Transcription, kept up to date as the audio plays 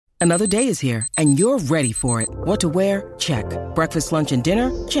Another day is here, and you're ready for it. What to wear? Check. Breakfast, lunch, and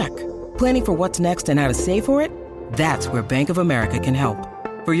dinner? Check. Planning for what's next and how to save for it? That's where Bank of America can help.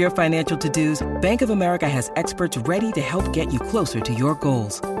 For your financial to-dos, Bank of America has experts ready to help get you closer to your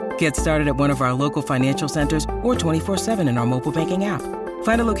goals. Get started at one of our local financial centers or 24/7 in our mobile banking app.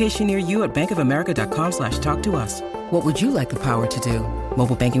 Find a location near you at bankofamerica.com/talktous. What would you like the power to do?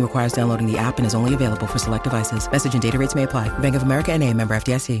 Mobile banking requires downloading the app and is only available for select devices. Message and data rates may apply. Bank of America N.A., member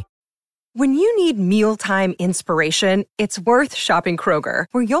FDIC. When you need mealtime inspiration, it's worth shopping Kroger,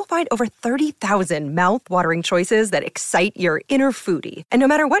 where you'll find over 30,000 mouth-watering choices that excite your inner foodie. And no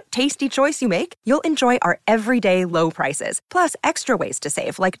matter what tasty choice you make, you'll enjoy our everyday low prices, plus extra ways to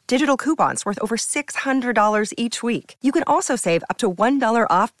save, like digital coupons worth over $600 each week. You can also save up to $1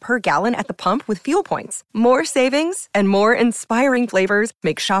 off per gallon at the pump with fuel points. More savings and more inspiring flavors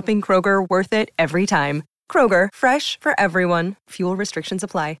make shopping Kroger worth it every time. Kroger, fresh for everyone. Fuel restrictions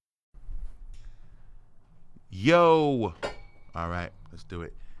apply. Yo. All right, let's do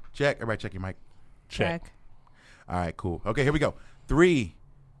it. Check. Everybody check your mic. Check. All right, cool. Okay, here we go. 3,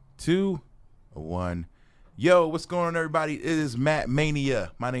 2, 1. Yo, what's going on, everybody? It is Matt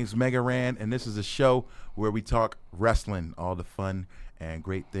Mania. My name's Mega Ran, and this is a show where we talk wrestling, all the fun and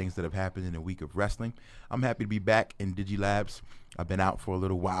great things that have happened in a week of wrestling. I'm happy to be back in DigiLabs. I've been out for a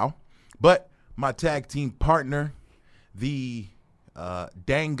little while, but my tag team partner, the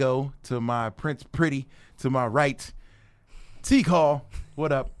Dango to my Prince Pretty to my right, T-Call.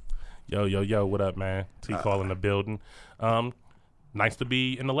 What up? Yo, what up, man? T-Call in the building. Nice to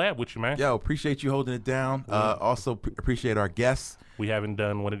be in the lab with you, man. Yo, appreciate you holding it down. Also appreciate our guests. We haven't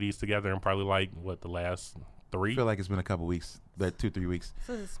done one of these together in probably the last 3? I feel like it's been a couple weeks, 2-3 weeks.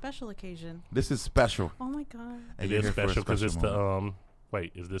 So it's a special occasion. This is special. Oh my God. It is special because it's moment.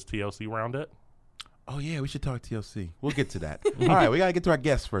 Is this TLC roundup? Oh, yeah, we should talk TLC. We'll get to that. All right, we got to get to our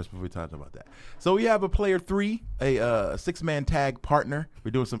guests first before we talk about that. So we have a player 3, a 6-man tag partner.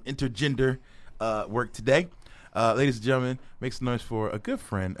 We're doing some intergender work today. Ladies and gentlemen, make some noise for a good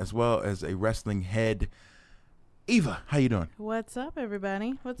friend as well as a wrestling head, Eva. How you doing? What's up,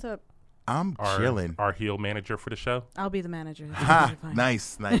 everybody? What's up? I'm chilling. Our heel manager for the show. I'll be the manager. Ha,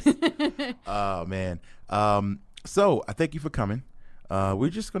 nice. Oh, man. So I thank you for coming. We're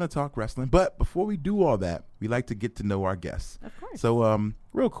just going to talk wrestling. But before we do all that, we like to get to know our guests. Of course. So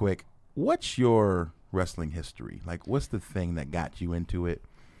real quick, what's your wrestling history? Like, what's the thing that got you into it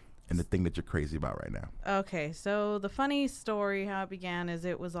and the thing that you're crazy about right now? Okay, so the funny story, how it began, is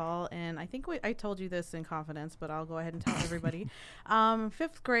it was all in, I think I told you this in confidence, but I'll go ahead and tell everybody.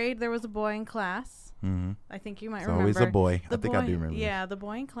 5th grade, there was a boy in class. Mm-hmm. I think you might It's remember. always a boy. I think I do remember. Yeah, the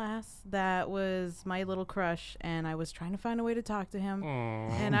boy in class that was my little crush, and I was trying to find a way to talk to him.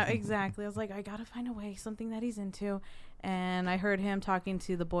 And I was like, I gotta find a way, something that he's into. And I heard him talking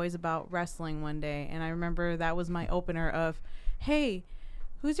to the boys about wrestling one day, and I remember that was my opener of, hey,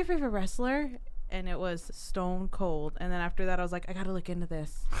 who's your favorite wrestler? And it was Stone Cold. And then after that, I was like, I gotta look into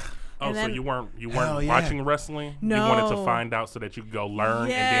this. Oh, so you weren't yeah. watching wrestling? No. You wanted to find out so that you could go learn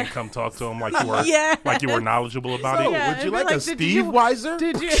and then come talk to him like you were like you were knowledgeable about So, it. Yeah, would you it'd like be a like, Steve Weiser?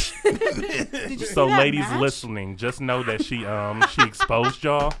 Did you? Did you So see that ladies match? listening, just know that she exposed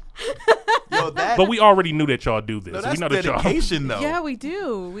y'all. Yo, that, But we already knew that y'all do this. no, that's we know that dedication, though. Yeah, we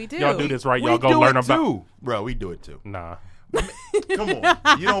do. y'all do this right. We Y'all go do learn it about. too. Bro, we do it too. Nah. Come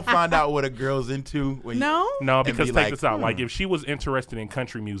on. You don't find out what a girl's into when No? No, And because be take like, this out. Like, if she was interested in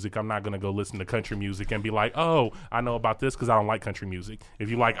country music, I'm not going to go listen to country music and be like, oh, I know about this because I don't like country music. If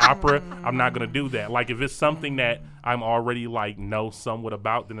you like opera, I'm not going to do that. Like, if it's something that I'm already, like, know somewhat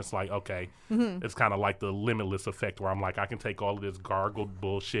about, then it's like, okay. It's kind of like the Limitless effect where I'm like, I can take all of this gargled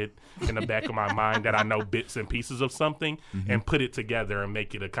bullshit in the back of my mind that I know bits and pieces of something and put it together and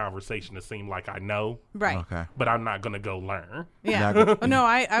make it a conversation to seem like I know. Right. Okay. But I'm not going to go learn. Yeah. Now Oh, no,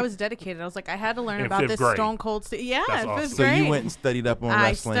 I was dedicated. I was like, I had to learn In about 5th this grade. Stone Cold. Yeah, That's in awesome. 5th So grade. you went and studied up on I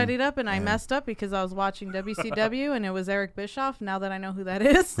wrestling. studied up and I messed up because I was watching WCW and it was Eric Bischoff. Now that I know who that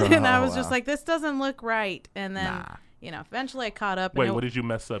is, and I was just wow. like, this doesn't look right. And then, Nah. Eventually I caught up. Wait, and what did you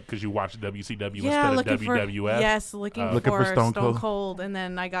mess up because you watched WCW yeah, instead looking of WWF? yes, looking Looking for for Stone Stone Cold. Cold, and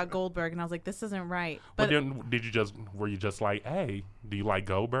then I got Goldberg, and I was like, this isn't right. But But then were you just like, hey, do you like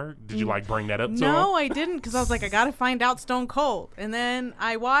Goldberg? Did you like bring that up to no, him? I didn't, because I was like, I got to find out Stone Cold. And then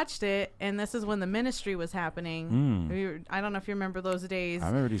I watched it, and this is when the Ministry was happening. I don't know if you remember those days. I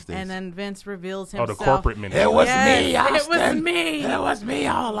remember these days. And then Vince reveals Oh, himself. the corporate ministry. It was Yes, me, it Austin. was me. It was me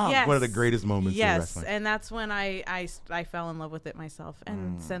all along. Yes. One of the greatest moments in Yes, wrestling. and that's when I fell in love with it myself.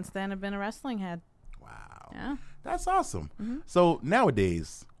 And since then, I've been a wrestling head. Wow. Yeah. That's awesome. So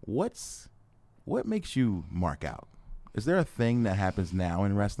nowadays, what makes you mark out? Is there a thing that happens now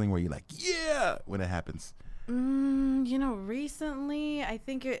in wrestling where you're like, yeah, when it happens? Recently, I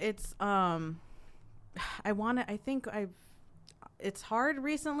think it's it's hard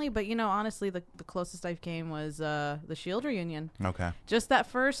recently, but honestly, the closest I came was the Shield reunion. Okay. Just that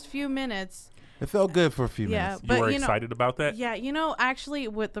first few minutes. It felt good for a few minutes. But you were excited about that? Yeah, actually,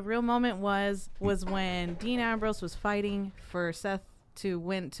 what the real moment was when Dean Ambrose was fighting for Seth to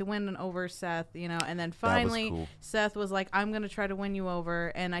win over Seth, and then finally cool. Seth was like, I'm going to try to win you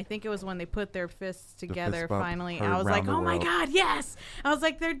over. And I think it was when they put their fists together, fist bump finally. heard I was like, around the oh my world. God, yes. I was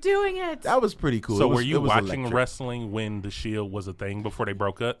like, they're doing it. That was pretty cool. So It was- were you it was watching electric. wrestling when the Shield was a thing before they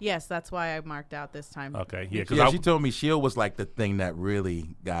broke up? Yes, that's why I marked out this time. Okay, yeah, because Yeah, she told me Shield was like the thing that really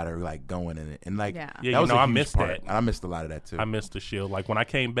got her like going in it, and like Yeah. Yeah, that was a I huge missed part. that. I missed a lot of that too. I missed the Shield. Like when I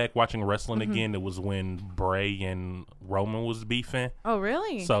came back watching wrestling again, it was when Bray and Roman was beefing. Oh,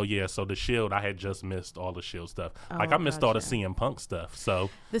 really? So so the Shield, I had just missed all the Shield stuff. Like I missed all the CM Punk stuff.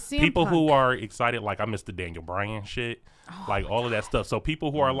 So The CM people who Punk. are excited, like I missed the Daniel Bryan shit, like all of that stuff. So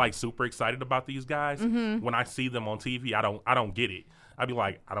people who are like super excited about these guys, when I see them on TV, I don't get it. I'd be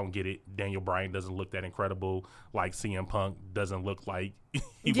like, I don't get it. Daniel Bryan doesn't look that incredible. Like CM Punk doesn't look like he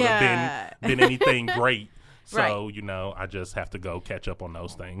would have been anything great. So, I just have to go catch up on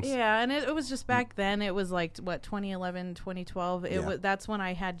those things. Yeah, and it was just back then. It was like, 2011, 2012. Yeah. That's when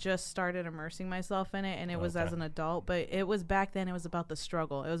I had just started immersing myself in it, and it was as an adult. But it was back then, it was about the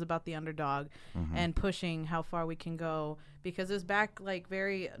struggle. It was about the underdog and pushing how far we can go. Because it was back, like,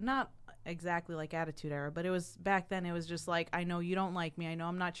 not exactly like Attitude Era, but it was back then. It was just like, I know you don't like me. I know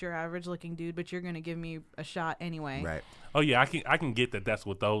I'm not your average looking dude, but you're going to give me a shot anyway. right. Oh, yeah, I can get that that's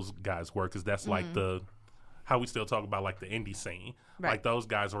what those guys were, because that's like how we still talk about like the indie scene. Right. Like those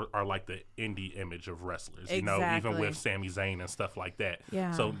guys are like the indie image of wrestlers, even Exactly. with Sami Zayn and stuff like that.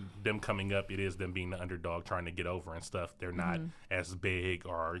 Yeah. So them coming up, it is them being the underdog trying to get over and stuff. They're not as big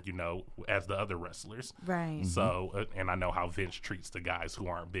or, as the other wrestlers. Right. So, and I know how Vince treats the guys who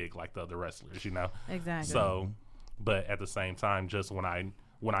aren't big like the other wrestlers, Exactly. So, but at the same time, just when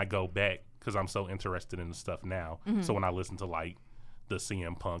I go back, because I'm so interested in the stuff now, so when I listen to like the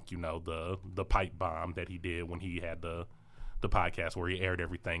CM Punk, the pipe bomb that he did when he had the podcast where he aired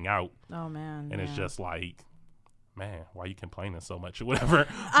everything out, Oh, man. and it's yeah. just like, man, why are you complaining so much or whatever?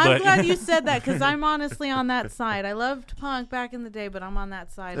 I'm glad you said that, because I'm honestly on that side. I loved Punk back in the day, but I'm on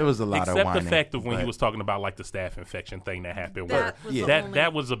that side. There was a lot of Except whining. the fact of when he but- was talking about like the staph infection thing that happened, That where was the that only-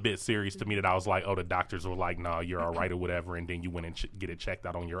 that was a bit serious to me. That I was like, oh, the doctors were like, no, you're all right or whatever, and then you went and get it checked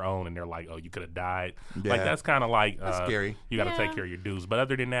out on your own, and they're like, oh, you could have died. Yeah. Like that's kind of like That's scary. You got to Yeah. take care of your dues. But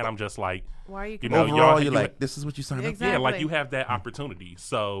other than that, I'm just like, Why are you Overall, y'all- you're you- like, this is what you signed up Exactly. yeah, like you have that opportunity.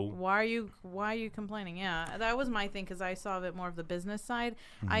 So Why are you complaining? Yeah, that was my thing, because I saw a bit more of the business side.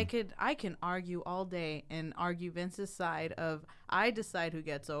 I can argue all day and argue Vince's side of, I decide who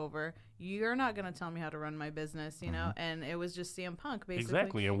gets over. You're not going to tell me how to run my business, And it was just CM Punk, basically.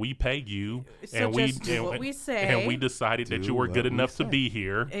 exactly, and we pay you, So and we just do what we say. and we decided that Do you were what good we enough to say. be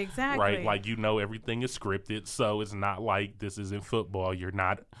here. Exactly. Right, like everything is scripted, so it's not like this is in football. You're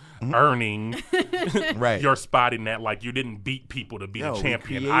not earning right. your spot in that. Like you didn't beat people to be No, the we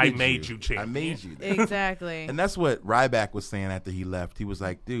champion. created I made you champion. I made you. Exactly. And that's what Ryback was saying after he left. He was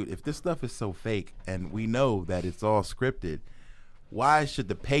like, dude, if this stuff is so fake and we know that it's all scripted, why should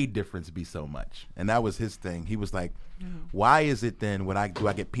the pay difference be so much? And that was his thing. He was like, why is it then when I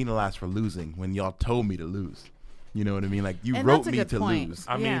get penalized for losing when y'all told me to lose? You know what I mean? Like you And wrote that's a me good to point. lose.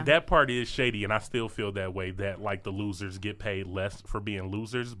 I Yeah. mean, that part is shady, and I still feel that way, that like the losers get paid less for being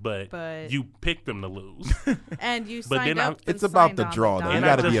losers, but you pick them to lose. And you But signed then up. It's and about signed the on draw, though. dotted You And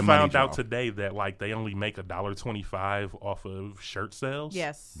gotta I be just a money found out draw. today that like they only make $1.25 off of shirt sales.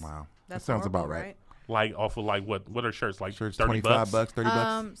 Yes. Wow. That's that sounds horrible, about right. Like off of like what are shirts like? Shirts, 30 $25,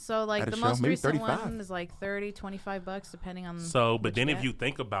 $30. So like at a the show, most maybe recent 35. one is like $30, $25 depending on. So, but which then if bet. you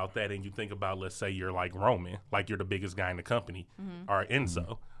think about that and you think about, let's say you're like Roman, like you're the biggest guy in the company, or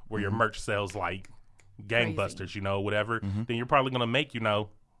Enzo, where your merch sells like gangbusters, whatever, then you're probably gonna make,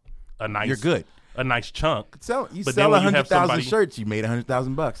 a nice, You're good. a nice chunk. You But sell then when you have 100,000 somebody- shirts, you made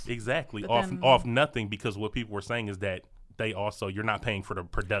 $100,000. Exactly, But off then- off nothing, because what people were saying is that they also, you're not paying for the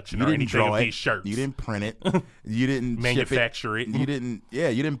production You or didn't anything draw of it. these shirts. You didn't print it. You didn't manufacture ship it. You didn't. Yeah,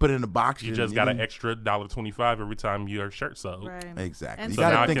 you didn't put it in a box. You just got an didn't- extra $1.25 every time your shirt sold. Right. Exactly. And You So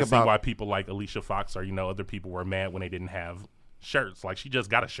gotta now I think can see about- why people like Alicia Fox or other people were mad when they didn't have shirts. Like she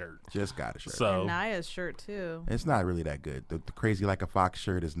just got a shirt. Just got a shirt. So And Naya's shirt too. It's not really that good. The Crazy Like a Fox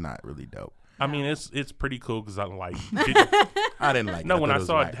shirt is not really dope. I mean, it's pretty cool because I'm like, I didn't like it. no. When thought I was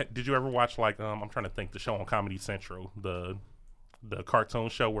saw whack. it, did you ever watch like I'm trying to think the show on Comedy Central, the the cartoon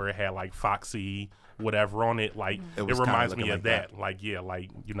show where it had like Foxy whatever on it. Like It it, was kinda reminds me looking of like that. Like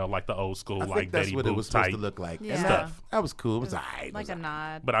like like the old school I like think that's Betty what it Boop was supposed type to look like. Yeah. And stuff. that was cool. It was alright. Like a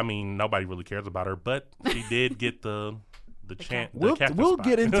nod. But I mean, nobody really cares about her. But she did get the chant. We'll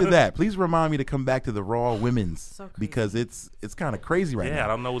get into that. Please remind me to come back to the Raw Women's So crazy. because it's kind of crazy right now. Yeah, I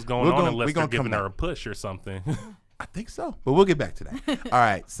don't know what's going We're on gonna- unless we're they're gonna come giving her back. a push or something. I think so, but we'll get back to that. All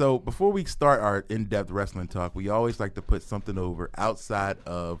right. So before we start our in-depth wrestling talk, we always like to put something over outside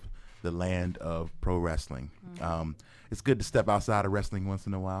of the land of pro wrestling. It's good to step outside of wrestling once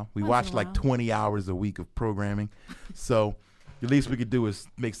in a while. We watch like 20 hours a week of programming, so the least we could do is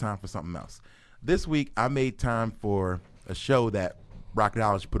make time for something else. This week, I made time for a show that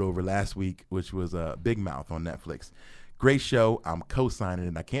Rocketology put over last week, which was Big Mouth on Netflix. Great show. I'm co-signing it,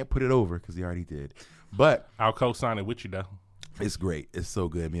 and I can't put it over because he already did. But I'll co-sign it with you though. it's great. It's so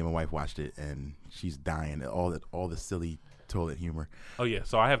good. Me and my wife watched it, and she's dying at all the silly toilet humor. Oh yeah,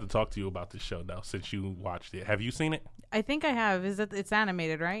 so I have to talk to you about this show though, since you watched it. Have you seen it? I think I have. It's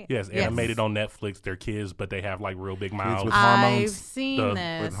animated, right? Yes, animated on Netflix. They're kids, but they have like real big mouths. with I've hormones. seen The-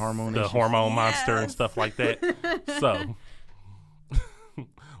 this. With hormone The issues. hormone monster and stuff like that. So,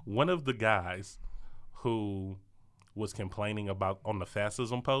 one of the guys who was complaining about on the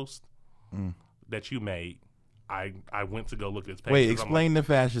fascism post that you made, I went to go look at his page. Wait, 'cause I'm explain the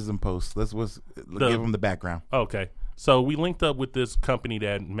fascism post. Give them the background. Okay. So we linked up with this company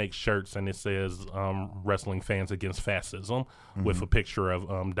that makes shirts, and it says "Wrestling Fans Against Fascism" with a picture of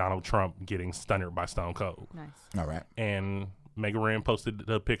Donald Trump getting stunned by Stone Cold. Nice. All right. And Mega Ran posted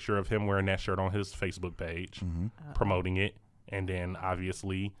a picture of him wearing that shirt on his Facebook page, promoting it. And then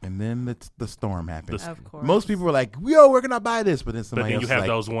obviously, And then the storm happened. Of course. Most people were like, "Yo, we're gonna buy this," but then but somebody then else you have like,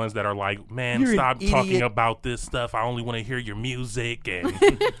 those ones that are like, man, "You're an stop talking idiot." about this stuff. I only want to hear your music, and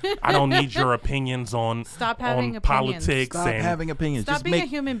I don't need your opinions on Stop having on opinions. politics "Stop and having opinions. Stop just being make a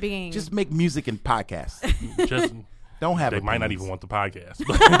human being. just make music and podcasts. just Don't have they might not opinions." even want the podcast,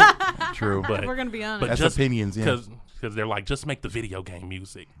 but, True, but We're gonna be honest. but That's just opinions, yeah. because they're like, just make the video game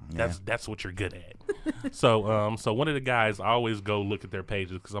music. That's what you're good at. So one of the guys, I always go look at their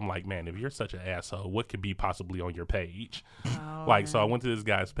pages because I'm like, man, if you're such an asshole, what could be possibly on your page? So I went to this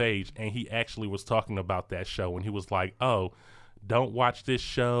guy's page, and he actually was talking about that show, and he was like, oh, don't watch this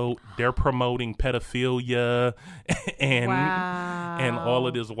show. They're promoting pedophilia and all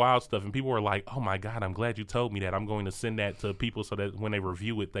of this wild stuff. And people were like, oh my God, I'm glad you told me that. I'm going to send that to people so that when they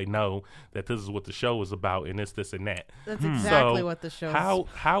review it, they know that this is what the show is about and it's this and that. That's exactly So what the show is.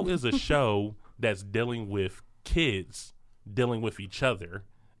 How is a show that's dealing with kids dealing with each other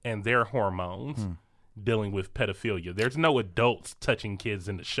and their hormones dealing with pedophilia? There's no adults touching kids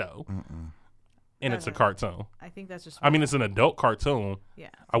in the show. And it's a cartoon. I think that's just. I mean, it's an adult cartoon. Yeah.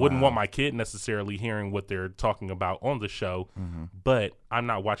 I wouldn't want my kid necessarily hearing what they're talking about on the show, but I'm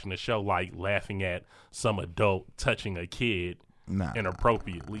not watching the show like laughing at some adult touching a kid Nah.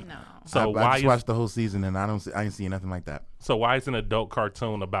 inappropriately. No. So I why just is watched the whole season and I ain't seen nothing like that. an adult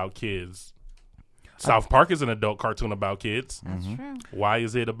cartoon about kids? South Park is an adult cartoon about kids. That's true. Why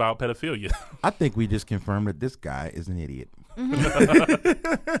is it about pedophilia? I think we just confirmed that this guy is an idiot.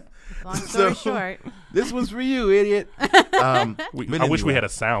 Long story So- short. This one's for you, idiot. But I wish we anyway. had a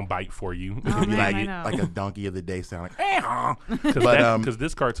sound bite for you. Oh, It'd be man, I know. like a donkey of the day sound like, "Eh-huh." Because But,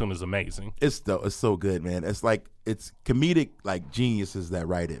 this cartoon is amazing. it's so good, man. It's comedic like geniuses that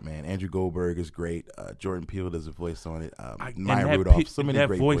write it, man. Andrew Goldberg is great. Jordan Peele does a voice on it. Maya Rudolph, so many that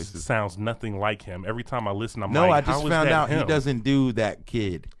great voice voices. sounds nothing like him. Every time I listen, I'm No, like, I just how is found that out he him? doesn't do that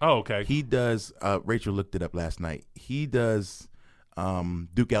kid. Oh, okay. He does. Rachel looked it up last night. He does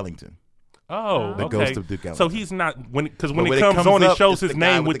Duke Ellington. Oh, The okay. ghost of Duke So Ellington. he's not when But it comes on, it up, shows it's his the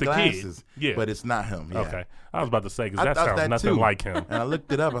guy name with the kid. glasses, Yeah, but it's not him. Yeah. okay. I was about to say because I that thought sounds that nothing too. like him. And I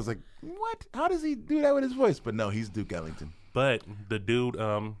looked it up. I was like, what? How does he do that with his voice? But no, he's Duke Ellington. But the dude,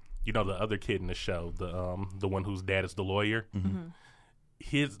 the other kid in the show, the one whose dad is the lawyer,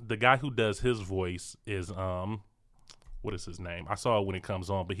 the guy who does his voice is what is his name? I saw it when it comes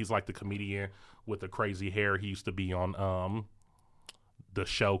on, but he's like the comedian with the crazy hair. He used to be on the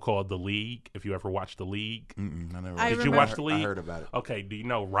show called The League. If you ever watched The League, I never. I did you remember- watch The League? I heard about it. Okay, do you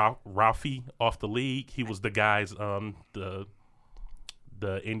know Rafi off The League? He was the guy's the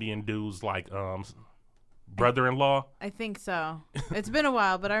Indian dude's like brother-in-law. I think so. It's been a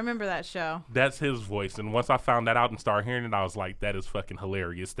while, but I remember that show. That's his voice, and once I found that out and started hearing it, I was like, "That is fucking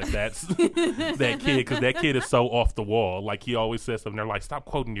hilarious." That's that kid, because that kid is so off the wall. Like he always says something. They're like, "Stop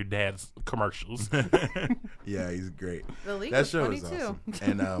quoting your dad's commercials." Yeah, he's great. The League That was show funny is too.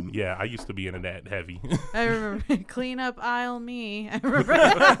 awesome. And Yeah, I used to be into that heavy. I remember clean up aisle me. I remember.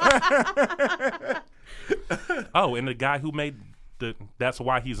 Oh, and the guy who made that's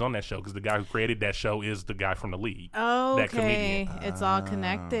why he's on that show, because the guy who created that show is the guy from The League. Oh, that okay. comedian. It's all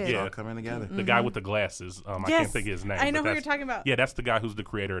connected. It's Yeah. all coming together. The guy with the glasses. I can't think of his name. I know but who you're that's- talking about. Yeah, that's the guy who's the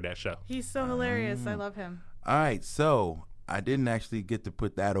creator of that show. He's so hilarious. I love him. All right, so I didn't actually get to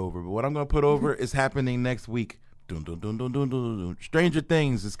put that over, but what I'm going to put over is happening next week. Dun, dun, dun, dun, dun, dun, dun. Stranger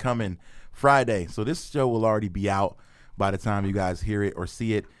Things is coming Friday, so this show will already be out by the time you guys hear it or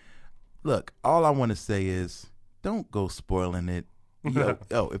see it. Look, all I want to say is don't go spoiling it.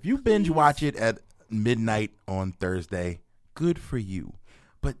 Yo, if you binge watch it at midnight on Thursday, good for you.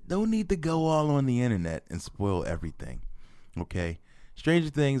 But don't need to go all on the internet and spoil everything, okay? Stranger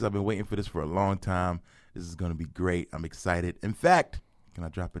Things, I've been waiting for this for a long time. This is going to be great. I'm excited. In fact, can I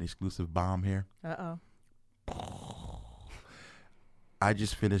drop an exclusive bomb here? Uh-oh. I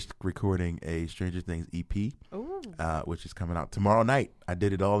just finished recording a Stranger Things EP, Ooh. which is coming out tomorrow night. I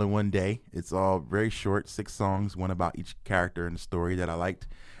did it all in one day. It's all very short, 6 songs, one about each character and the story that I liked,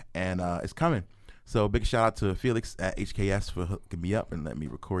 and it's coming. So big shout out to Felix at HKS for hooking me up and letting me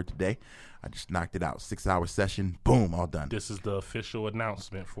record today. I just knocked it out, 6-hour session, boom, all done. This is the official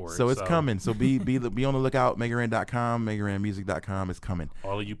announcement for it. So it's coming. So be on the lookout. Megaran.com, megaranmusic.com. It's coming.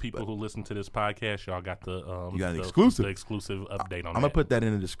 All of you people who listen to this podcast, y'all got the You got an exclusive. the exclusive update on I'm that. gonna put that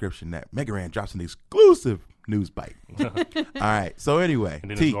in the description. That Megaran drops an exclusive news bite. All right. So anyway, and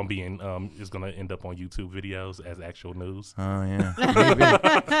then T. it's gonna be in. It's gonna end up on YouTube videos as actual news. Oh yeah.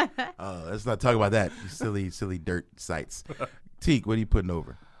 Maybe. Let's not talk about that. You silly dirt sites. Teak, what are you putting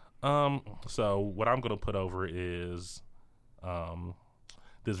over? So what I'm gonna put over is,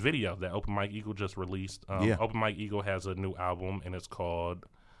 this video that Open Mike Eagle just released. Yeah. Open Mike Eagle has a new album, and it's called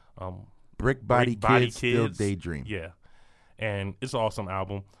Brick Body Kids Still Daydream. Yeah, and it's an awesome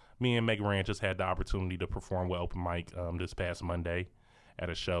album. Me and Meg Rand just had the opportunity to perform with Open Mike this past Monday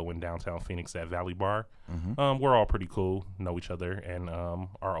at a show in downtown Phoenix at Valley Bar. We're all pretty cool, know each other, and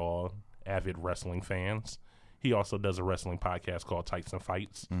are all avid wrestling fans. He also does a wrestling podcast called Tights and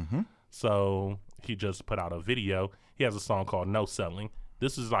Fights. So he just put out a video. He has a song called No Selling.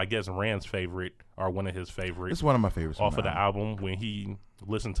 This is, I guess, Rand's favorite, or one of his favorites. It's one of my favorites. Off of the album. When he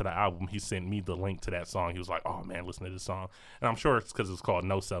listened to the album, he sent me the link to that song. He was like, oh, man, listen to this song. And I'm sure it's because it's called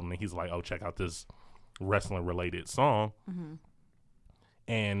No Selling. And he's like, oh, check out this wrestling-related song.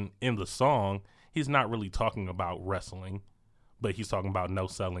 And in the song, he's not really talking about wrestling, but he's talking about no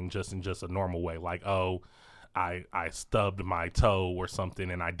selling just in just a normal way. Like, oh, I stubbed my toe or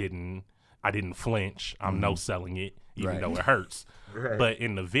something and I didn't flinch. I'm no selling it, even though it hurts. But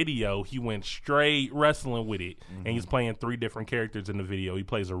in the video, he went straight wrestling with it. And he's playing 3 different characters in the video. He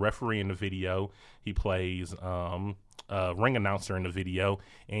plays a referee in the video. He plays a ring announcer in the video.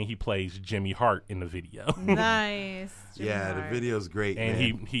 And he plays Jimmy Hart in the video. Nice. Jimmy Yeah, Hart. the video's great. And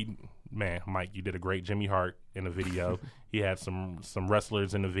man. Man, Mike, you did a great Jimmy Hart in the video. He had some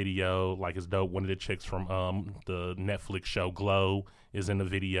wrestlers in the video, like it's dope. One of the chicks from the Netflix show Glow is in the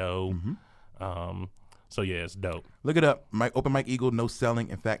video. So yeah, it's dope. Look it up. Open Mike Eagle, No Selling.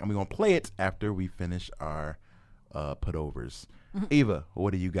 In fact, I'm going to play it after we finish our putovers. Eva,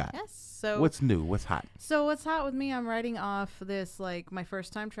 what do you got? Yes. So What's new? What's hot? So what's hot with me? I'm writing off this like my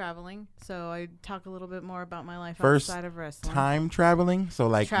first time traveling. So I talk a little bit more about my life First outside of wrestling. time traveling? So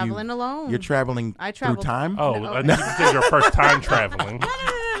like Traveling alone. You're traveling I through traveled- time? Oh, No. you said your first time traveling.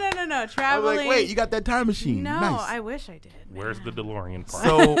 No. I was Traveling. like, wait, you got that time machine. No, Nice. I wish I did. Where's the DeLorean part?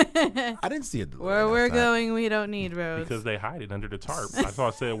 So I didn't see it. Where we're going, we don't need roads. Because they hide it under the tarp. I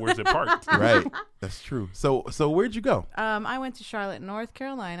thought I said, where's it parked? Right. That's true. So where'd you go? I went to Charlotte, North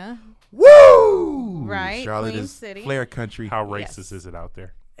Carolina. Woo! Right, Charlotte Queen is City. Flair country. How racist Yes. is it out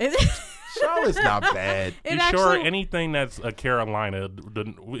there? Charlotte's not bad. It You sure anything that's a Carolina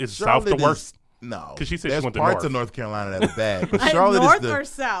is south the Charlotte worst? No, 'Cause she said she there's went to parts North. of North Carolina that are bad, but Charlotte North is or the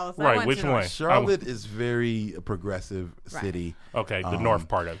south? I Right, went which to North. one? Charlotte is very progressive city. Okay, the north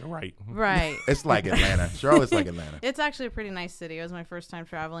part of it, right. Right. It's like Atlanta. Charlotte's like Atlanta. It's actually a pretty nice city. It was my first time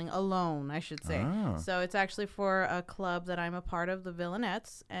traveling alone, I should say. Ah. So it's actually for a club that I'm a part of, the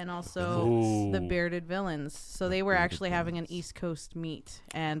Villainettes, and also Ooh. the Bearded Villains. So they were actually having an East Coast meet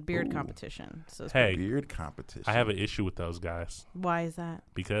and beard competition. So it's Hey, Beard competition. I have an issue with those guys why is that?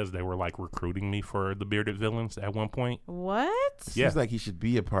 because they were like recruiting me for the Bearded Villains at one point. What? Yeah. Seems like he should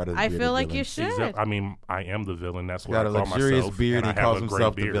be a part of the I Bearded feel like you Villains. should. I mean, I am the villain. That's what Got I a call luxurious myself. beard and and I he calls have a great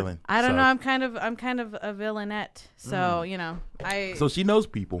himself the beard. villain. I don't So- know. I'm kind of a villainette. So you know, So she knows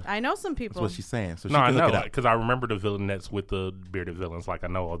people. I know some That's people. what she's saying. So she No, I can know look it up. because I remember the villainettes with the bearded villains. Like I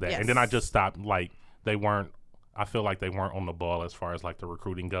know all that, and then I Yes. just stopped. Like they weren't. I feel like they weren't on the ball as far as like the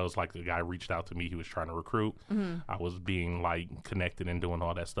recruiting goes. Like the guy reached out to me, he was trying to recruit. I was being like connected and doing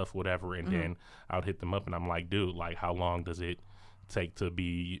all that stuff, whatever. And then I would hit them up, and I'm like, dude, like how long does it take to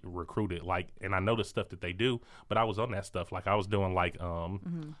be recruited. Like, and I know the stuff that they do, but I was on that stuff. Like, I was doing like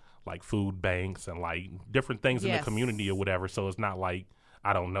food banks and like different things in the community or whatever. So it's not like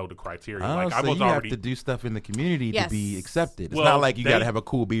I don't know the criteria. Oh, like so I was you already have to do stuff in the community to be accepted. It's Well, not like you they- got to have a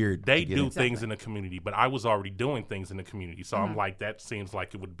cool beard. They to get do in. things in the community, but I was already doing things in the community. So I'm like, that seems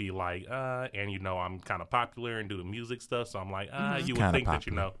like it would be like, and you know, I'm kind of popular and do the music stuff. So I'm like, you would Kinda think that,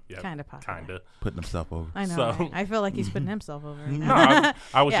 you popular. know, yeah, Kinda popular. kind of. Putting himself over. I know. So- right? I feel like he's putting himself over. Right No, now.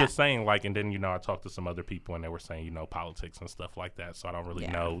 I was Yeah. just saying, like, and then, you know, I talked to some other people and they were saying, you know, politics and stuff like that. So I don't really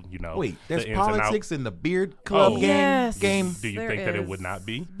know, you know. Wait, there's the ins and outs. politics in the beard club Oh. Yes. game. Do you There think that it is. would not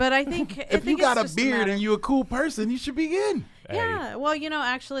be? But I think If you got a beard and you a cool person, you should be in. yeah. Well, you know,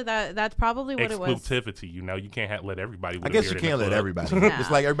 actually, that's probably what it was. Exclusivity, you know, you can't let everybody. With I a guess beard you in the can't let club. everybody. Nah. It's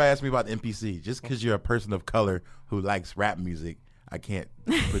like everybody asks me about the NPC. Just because you're a person of color who likes rap music, I can't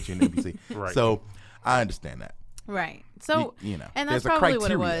put you in NPC. Right. So I understand that. Right. So, you know, and that's there's a probably criteria.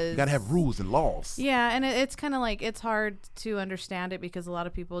 what it was. You got to have rules and laws. Yeah, and it's kind of like it's hard to understand it because a lot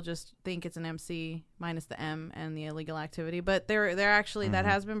of people just think it's an MC minus the M and the illegal activity. But they're actually that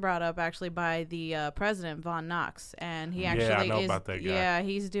has been brought up actually by the president Von Knox, and he actually I know is about that guy. yeah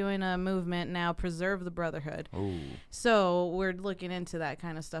he's doing a movement now, Preserve the Brotherhood. Ooh. So we're looking into that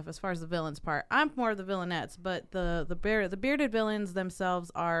kind of stuff as far as the villains part. I'm more of the villainettes, but the bearded villains themselves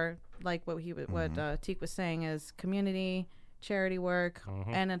are like what Teak was saying is community. Charity work,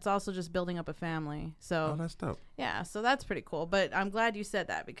 and it's also just building up a family. So Oh, that's dope. yeah, so that's pretty cool. But I'm glad you said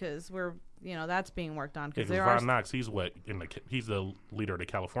that because that's being worked on because Because there are. Von Knox, he's he's the leader of the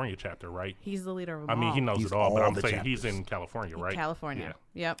California chapter, right? He's the leader of them I mean, all. he knows He's it all, but all I'm the saying he's chapters. in California, right? California.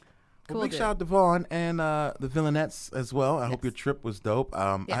 Yeah. Yep. Well, Cool big dude. shout out to Vaughn and the Villainettes as well. I hope Yes. your trip was dope.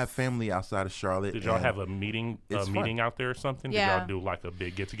 I Yes. have family outside of Charlotte. Did y'all and have a meeting it's fun. out there or something? Yeah. Did y'all do like a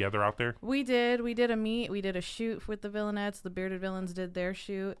big get together out there? We did a meet. We did a shoot with the Villainettes. The bearded villains did their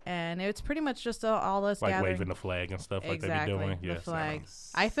shoot, and it's pretty much just all us Like gathering. waving the flag and stuff like Exactly, they be doing? the Yes. flag.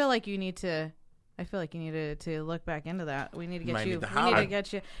 I feel like you need to. to look back into that. We need to get Might you. need to We need holler. to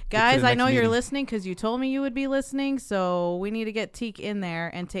get you to guys. the I next know you're meeting. listening because you told me you would be listening. So we need to get Teak in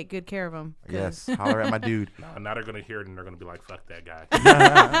there and take good care of him. Yes, holler at my dude. Now they're gonna hear it and they're gonna be like, "Fuck that guy,"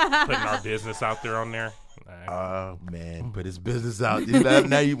 putting our business out there on there. Oh man, put his business out.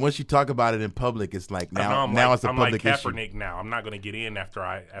 Now, once you talk about it in public, it's like now it's a I'm public like issue. Kaepernick now. I'm not gonna get in after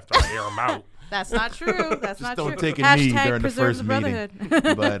I air him out. That's not true. That's not don't true. take a knee Hashtag during the preserve first the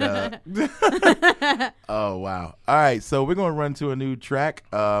meeting. brotherhood. But oh wow! All right, so we're gonna run to a new track,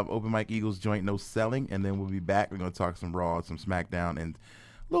 Open Mike Eagles joint, No Selling, and then we'll be back. We're gonna talk some Raw, some SmackDown, and a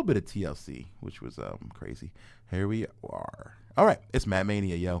little bit of TLC, which was crazy. Here we are. All right, it's Matt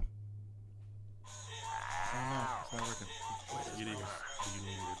Mania, yo. Do you need me to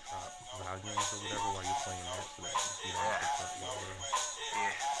drop volumes or whatever while you're playing that so that you don't have to cut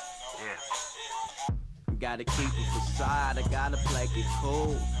Gotta keep a facade, I gotta play it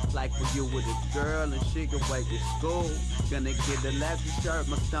cool. Like when you with a girl and she can wait to school. Gonna get the leather shirt,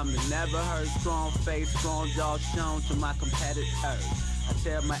 my stomach never hurt. Strong face, strong jaw shown to my competitors. I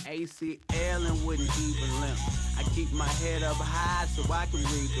tear my ACL and wouldn't even limp. I keep my head up high so I can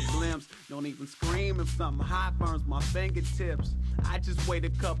read the blimps. Don't even scream if something hot burns my fingertips. I just wait a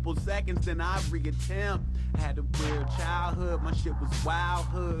couple seconds, then I reattempt. I had a weird childhood, my shit was wild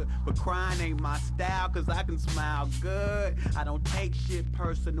hood. But crying ain't my style, cause I can smile good. I don't take shit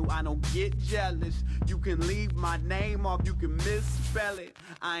personal, I don't get jealous. You can leave my name off, you can misspell it.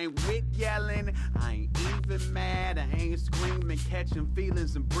 I ain't with yelling, I ain't even mad. I ain't screaming, catching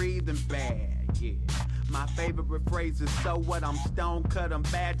feelings and breathing bad, yeah. My favorite phrase is, so what, I'm stone cut, I'm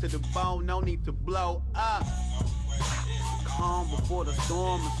bad to the bone, no need to blow up. Calm before the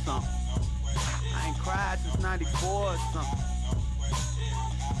storm or something. I ain't cried since 94 or something.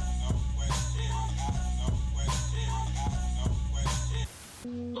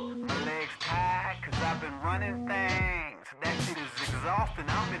 My legs tired cause I've been running things. That shit is exhausting,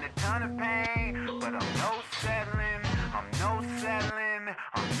 I'm in a ton of pain. But I'm no settling, I'm no settling,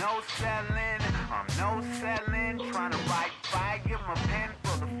 I'm no settling, I'm no settling. Trying to write fire, my pen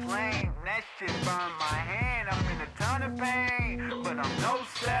for the flame. That shit burned my hand, I'm in a ton of pain. But I'm no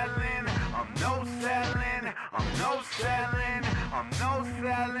settling, I'm no settling, I'm no settling, I'm no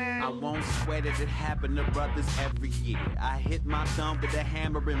settling. I won't sweat it, it happened to brothers every year. I hit my thumb with a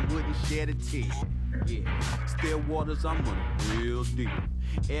hammer and wouldn't shed a tear. Yeah, still waters, I'm running real deep.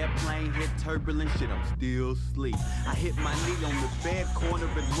 Airplane hit turbulent shit, I'm still asleep. I hit my knee on the bed corner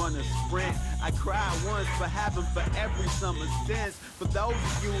and run a sprint. I cried once for having for every summer since. For those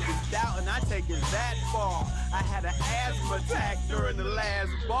of you who's doubting, I take it that far. I had an asthma attack during the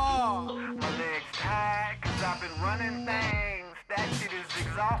last bar. My legs tired cause I've been running things. That shit is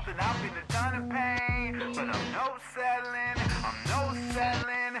exhausting. I've been a ton of pain, but I'm no settling. I'm no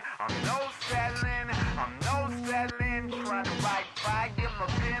settling. I'm no settling. I'm no settling. Trying to write fire, give my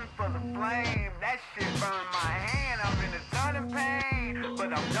pen for the flame. That shit burned my hand. I'm in a ton of pain,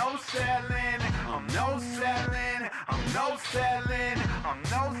 but I'm no settling. I'm no settling. I'm no settling. I'm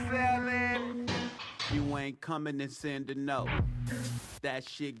no settling. You ain't coming and send a note. That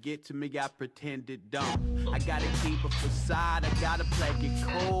shit get to me, I pretend it don't. I gotta keep a facade, I gotta play it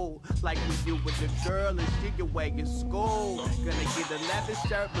cool. Like when you with a girl and she away in school. Gonna get a leather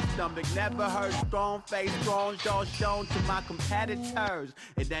shirt, my stomach never hurt. Strong face, strong jaw shown to my competitors.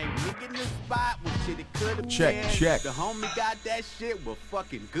 It ain't me in the spot when shit it could've been. Check. The homie got that shit, well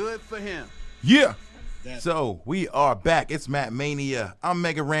fucking good for him. Yeah. So we are back. It's Matt Mania. I'm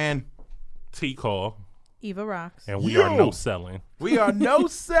Mega Ran. T-Call, Eva Rocks. and we are no selling. We are no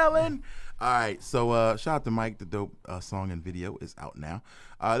selling. All right. So shout out to Mike. The dope song and video is out now.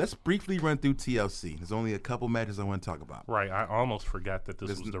 Let's briefly run through TLC. There's only a couple matches I want to talk about. Right, I almost forgot that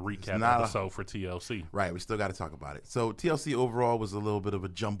this was the recap not episode for TLC. Right, we still got to talk about it. So TLC overall was a little bit of a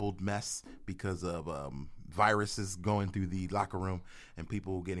jumbled mess because of viruses going through the locker room and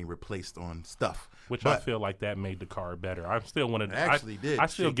people getting replaced on stuff. Which I feel like that made the card better. I still wanted. Actually did I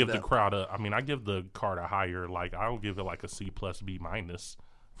still shake give it the up. crowd a. I mean, I give the card a higher. Like I'll give it like a C plus B minus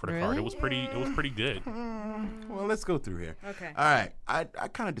for the card. Really? It was pretty. It was pretty good. Well, let's go through here. Okay. All right. I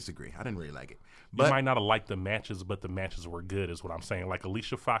kind of disagree. I didn't really like it. You But might not have liked the matches, but the matches were good. Is what I'm saying. Like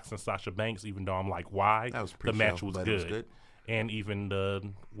Alicia Fox and Sasha Banks. Even though I'm like, why? That was the pre-show, match was but good. it was good. And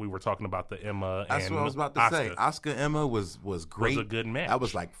even we were talking about the Emma. That's and what I was about to Asuka. say. Asuka Emma was great. a good match. That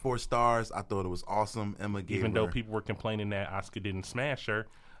was like 4 stars. I thought it was awesome. Emma gave Even her, though people were complaining that Asuka didn't smash her,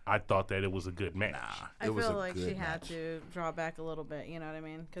 I thought that it was a good match. I it was feel a like good she had match. to draw back a little bit, you know what I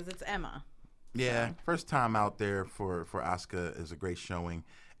mean? Because it's Emma. Yeah, first time out there for Asuka is a great showing,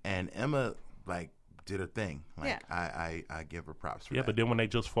 and Emma like did her thing. Like I give her props for Yeah, that. but then when they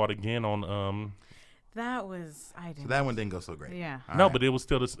just fought again on That was, I didn't. So that one didn't go so great. Yeah. All no, right. but it was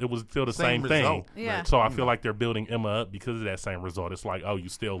still the Same same thing. result, Yeah. So I feel like they're building Emma up because of that same result. It's like, oh, you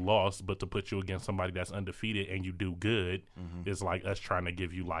still lost, but to put you against somebody that's undefeated and you do good is like us trying to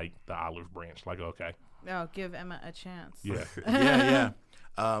give you like the olive branch. Like, okay, Oh, give Emma a chance. yeah, yeah.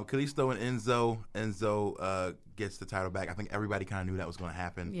 Kalisto and Enzo gets the title back. I think everybody kind of knew that was going to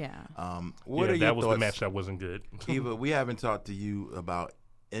happen. Yeah. What yeah, are your that was thoughts, the match that wasn't good. Eva? We haven't talked to you about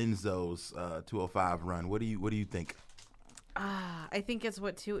Enzo's 205 run. What do you think? I think it's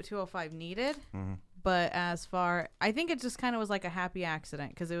what 205 needed. Mm-hmm. But I think it just kind of was like a happy accident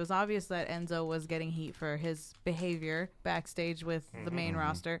because it was obvious that Enzo was getting heat for his behavior backstage with the main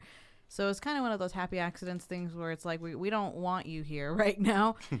roster. So it's kind of one of those happy accidents things where it's like, we don't want you here right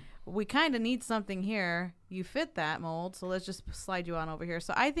now. We kind of need something here. You fit that mold, so let's just slide you on over here.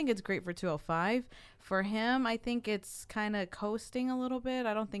 So I think it's great for 205. For him, I think it's kind of coasting a little bit.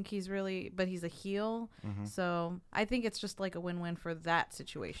 I don't think he's really, but he's a heel. So I think it's just like a win-win for that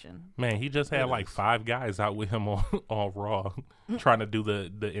situation. Man, he just had like 5 guys out with him on Raw trying to do the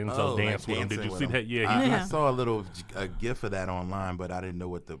Enzo dance with him. Did you see that? Yeah, I saw a little gif of that online, but I didn't know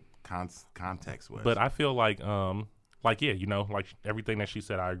what the context was. But I feel like yeah, you know, like everything that she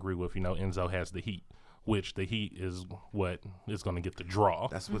said, I agree with. You know, Enzo has the heat, which the heat is what is going to get the draw.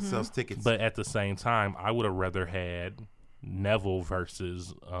 that's what sells tickets. But at the same time, I would have rather had Neville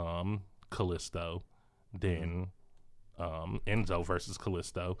versus Kalisto than Enzo versus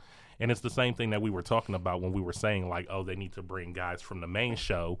Kalisto. And it's the same thing that we were talking about when we were saying, like, oh, they need to bring guys from the main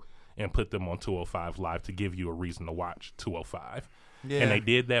show and put them on 205 Live to give you a reason to watch 205. Yeah. And they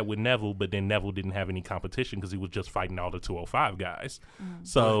did that with Neville, but then Neville didn't have any competition because he was just fighting all the 205 guys.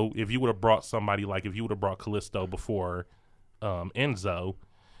 So if you would have brought somebody, like if you would have brought Kalisto before Enzo,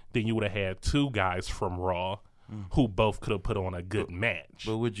 then you would have had 2 guys from Raw who both could have put on a good match.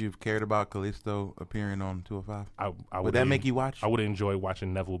 But would you have cared about Kalisto appearing on 205? I Would that make you watch? I would enjoy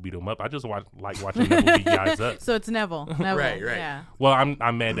watching Neville beat him up. I just like watching Neville beat guys up. So it's Neville. Neville. Right. Yeah. Well,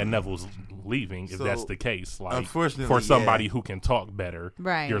 I'm mad that Neville's leaving if So, that's the case. Like, unfortunately, for somebody yeah. who can talk better,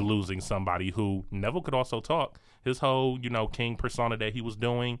 Right. you're losing somebody who Neville could also talk. His whole, King persona that he was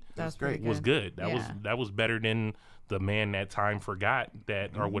doing That's great. pretty was good. Yeah. That was better than the man that time forgot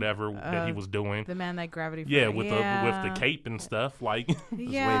that or whatever that he was doing. The man that gravity. Yeah, forgot. with the cape and stuff. Like,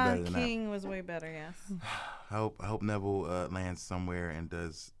 Yeah, better than that. King was way better. Yes. I hope Neville lands somewhere and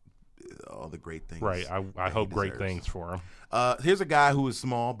does all the great things. right. I that hope he great deserves. things for him. Here's a guy who is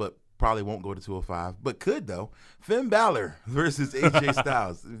small, but probably won't go to 205, but could though. Finn Balor versus AJ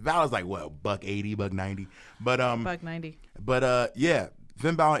Styles. Balor's like what, $180, $190, but Buck 90. yeah,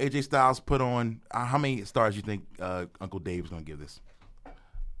 Finn Balor and AJ Styles put on. How many stars you think Uncle Dave's going to give this?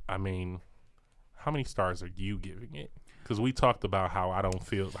 I mean, how many stars are you giving it? Because we talked about how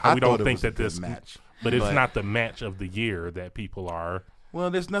we don't think that this match, but it's not the match of the year that people are. Well,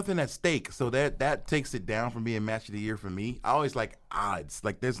 there's nothing at stake, so that takes it down from being match of the year for me. I always like odds.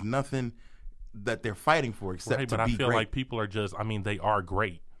 Like there's nothing that they're fighting for except to be great. But I feel like people are just. I mean, they are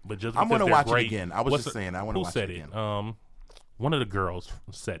great, but just I want to watch great, it again. I was just saying I want to watch it again. Who said it? One of the girls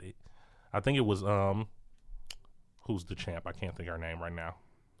said it. I think it was who's the champ? I can't think of her name right now.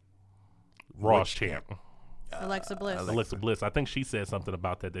 Raw's champ. Alexa Bliss. Alexa Bliss. I think she said something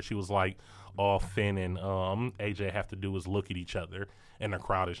about that she was like, all Finn and AJ have to do is look at each other, and the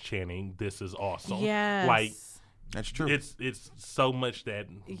crowd is chanting, "This is awesome." Yes. Like, that's true. It's so much that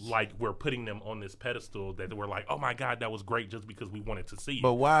like we're putting them on this pedestal that we're like, oh my God, that was great just because we wanted to see it.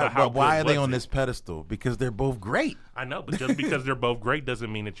 But why? But why are they on this pedestal? Because they're both great. I know, but just because they're both great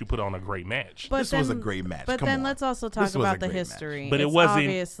doesn't mean that you put on a great match. But this was a great match. But then let's also talk about the history. But it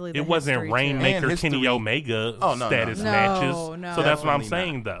wasn't Rainmaker, Kenny Omega status matches. No. So that's what I'm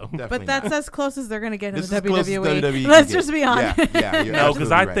saying, though. But that's as close as they're going to get in the WWE. WWE. Let's just be honest. Yeah, no,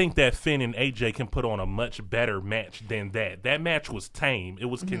 because I think that Finn and AJ can put on a much better match than that. That match was tame. It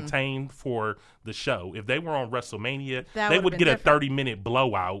was contained for the show. If they were on WrestleMania, they would get a 30-minute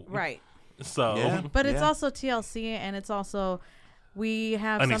blowout. Right. So, but it's also TLC, and it's also we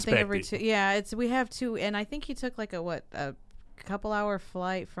have something every two. Yeah, we have two, and I think he took like a couple-hour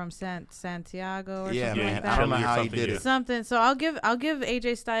flight from Santiago or something like that. I don't know how he did it. Something. So I'll give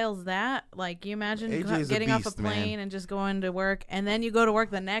AJ Styles that. Like, you imagine getting off a plane and just going to work, and then you go to work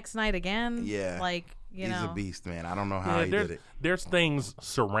the next night again. Yeah. Like, he's a beast, man. I don't know how he did it. There's things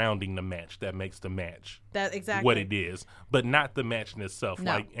surrounding the match that makes the match what it is, but not the match in itself.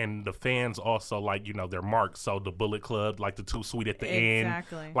 No. Like, and the fans also they're marked. So the Bullet Club, like the Too Sweet at the end,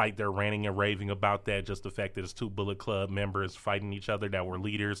 like they're ranting and raving about that. Just the fact that it's two Bullet Club members fighting each other that were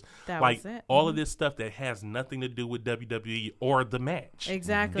leaders. That like was it. All of this stuff that has nothing to do with WWE or the match.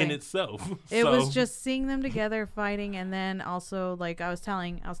 Exactly. In itself. It was just seeing them together fighting, and then also like I was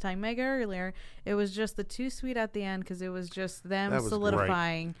telling Mega earlier, it was just the Too Sweet at the end because it was just them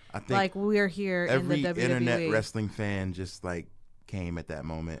solidifying like we're here in the WWE. Every internet wrestling fan just like came at that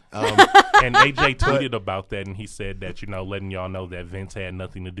moment. And AJ tweeted about that, and he said that letting y'all know that Vince had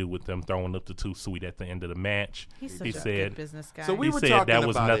nothing to do with them throwing up the Too Sweet at the end of the match. He's such a good business guy. So he said that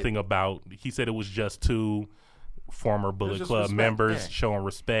was nothing about. He said it was just two former Bullet Club members showing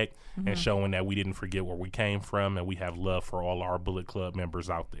respect and showing that we didn't forget where we came from, and we have love for all our Bullet Club members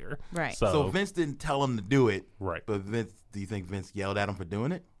out there. Right. So Vince didn't tell him to do it. Right. But do you think Vince yelled at him for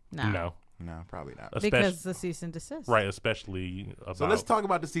doing it? No. No, probably not. Because the cease and desist. Right, especially about. So let's talk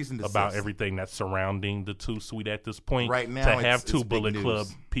about the cease and desist. About everything that's surrounding the Too Sweet at this point. Right now, to have two it's Bullet big Club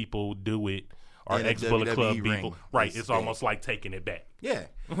news. People do it, or In a ex-Bullet WWE Club ring. people. Right, it's almost like taking it back. Yeah.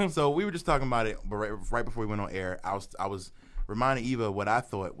 So we were just talking about it, but right before we went on air, I was reminding Eva of what I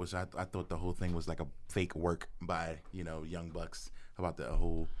thought was I thought the whole thing was like a fake work by Young Bucks about the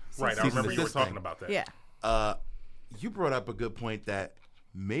whole. Right, I remember you were talking about that. Yeah. You brought up a good point that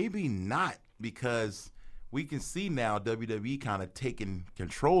maybe not, because we can see now WWE kind of taking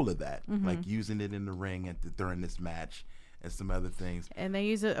control of that, like using it in the ring during this match and some other things. And they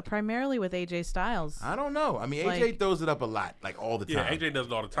use it primarily with AJ Styles. I don't know. I mean, AJ throws it up a lot, like all the time. Yeah, AJ does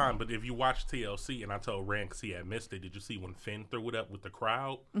it all the time. But if you watch TLC, and I told Rand because he had missed it, did you see when Finn threw it up with the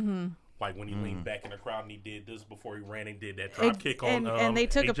crowd? Mm-hmm. Like when he leaned back in the crowd and he did this before he ran and did that drop kick on and they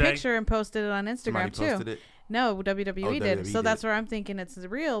took AJ? a picture and posted it on Instagram Somebody too. posted it? No, WWE did. WWE So did. that's where I'm thinking it's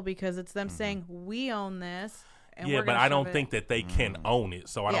real, because it's them saying we own this. And Yeah, we're but gonna I shove don't it. think that they can own it.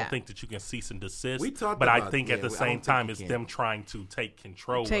 So I Yeah. don't think that you can cease and desist. We talked but I about- think at yeah, the I don't same think time you it's can. them trying to take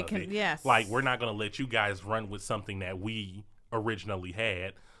control of it. Yes. Like, we're not going to let you guys run with something that we originally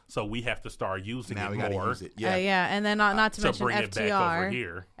had. So we have to start using Now it we got to more. use it. Yeah, and then not to mention bring it back over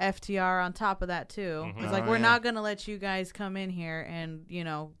here. FTR on top of that too. It's like Oh, we're yeah. not gonna let you guys come in here and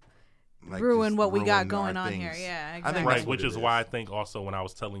Like, ruin just what we got ruin going our on here. things. Yeah, I exactly. think Right, that's what which it is why I think also when I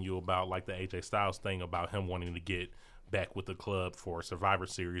was telling you about like the AJ Styles thing about him wanting to get back with the club for Survivor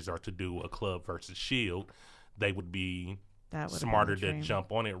Series or to do a club versus Shield, they would be That would've smarter been a to dream.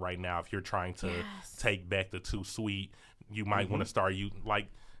 jump on it right now. If you're trying to take back the Too Sweet, you might Mm-hmm. want to start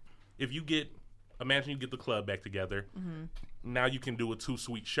if you imagine you get the club back together. Mm-hmm. Now you can do a Too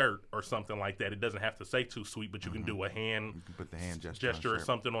Sweet shirt or something like that. It doesn't have to say Too Sweet, but you can do a hand You can put the hand gesture on gesture or shirt.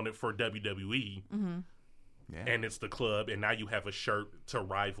 something on it for WWE. Yeah. And it's the club, and now you have a shirt to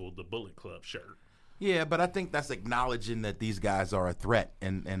rival the Bullet Club shirt. Yeah, but I think that's acknowledging that these guys are a threat,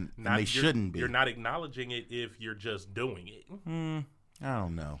 and they shouldn't be. You're not acknowledging it if you're just doing it. I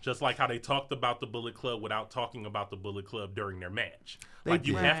don't know. Just like how they talked about the Bullet Club without talking about the Bullet Club during their match. They Like,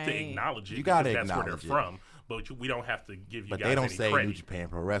 you did. have to Right. acknowledge it. You gotta because that's where acknowledge they're it. from. But we don't have to give you But guys they don't any say credit. New Japan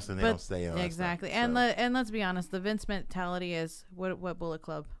Pro Wrestling. They But- don't say all that exactly. stuff, And so. and let's be honest, the Vince mentality is what Bullet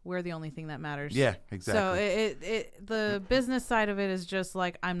Club. We're the only thing that matters. Yeah, exactly. So the business side of it is just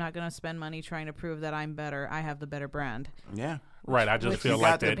like, I'm not going to spend money trying to prove that I'm better. I have the better brand. yeah. Right, I just Which feel is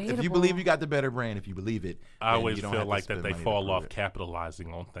like got that. the If you believe you got the better brand, if you believe it, I then always you don't feel have to like that spend they money to fall prove off it.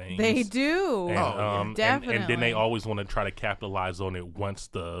 capitalizing on things. They do. And, yeah. and then Definitely. they always want to try to capitalize on it once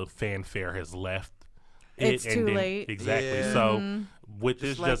the fanfare has left. It's and too then- late. Exactly. Yeah. So with Just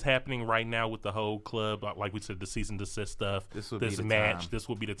this like- just happening right now with the whole club, like we said, the cease and desist stuff, This would be the match, time. this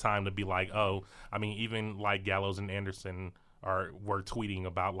would be the time to be like, oh, I mean, even like Gallows and Anderson were tweeting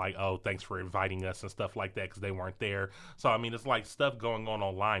about like, oh, thanks for inviting us and stuff like that because they weren't there. So I mean, it's like stuff going on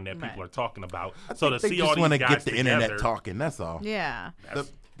online that people Right. are talking about. I So think to they see all just these want to guys get the internet together- talking. That's all. Yeah.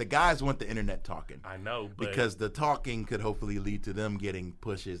 The guys want the internet talking. I know, but Because the talking could hopefully lead to them getting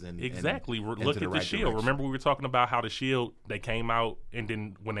pushes and exactly. and Look into at the right Shield. direction. Remember we were talking about how the Shield, they came out and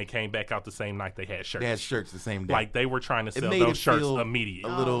then when they came back out the same night they had shirts. They had shirts the same day. Like they were trying to it sell made those it shirts feel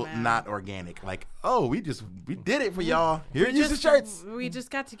immediately. a little man. not organic. Like, oh, we did it for y'all. Here, use the Just- shirts. We just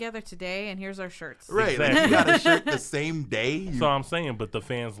got together today, and here's our shirts. Right, like Exactly. you got a shirt the same day. You- So I'm saying, but the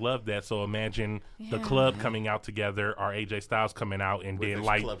fans love that. So imagine the club coming out together, or AJ Styles coming out, and with then a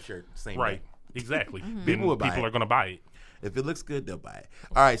like club shirt same right, day. exactly. Then People will buy people it. are going to buy it. If it looks good, they'll buy it.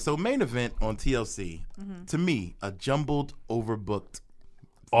 All right, so main event on TLC. To me, a jumbled, overbooked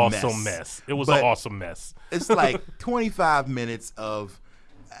Awesome mess. It was But an awesome mess. It's like 25 minutes of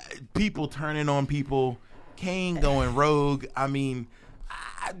people turning on people, Kane going rogue. I mean,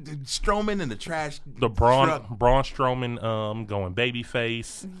 Strowman in the trash. The Braun truck. Strowman going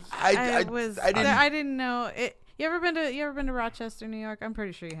babyface. I I didn't know it. You ever been to Rochester, New York? I'm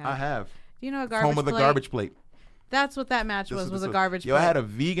pretty sure you have. I have. Do you know a garbage Home of the plate? garbage plate. That's what that match was a garbage Yo, plate. I had a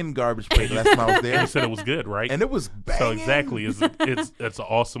vegan garbage plate last time I was And there. you said it was good, right? And it was banging. so exactly, it's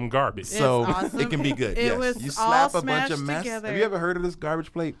awesome garbage. So awesome. it can be good. It yes. was You all slap a bunch smashed of mess. together. Have you ever heard of this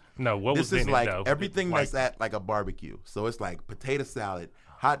garbage plate? No, what This was is in like it though? everything Like, that's at like a barbecue. So it's like potato salad,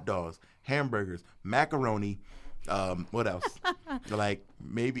 hot dogs, hamburgers, macaroni. What else? Like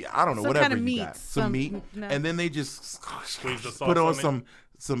maybe I don't know. Some Whatever kind of you meat, got. Some some- meat, no. and then they just Squeeze the sauce put on on it.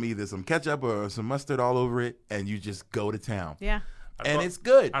 some either some ketchup or some mustard all over it, and you just go to town. Yeah. I And thought- it's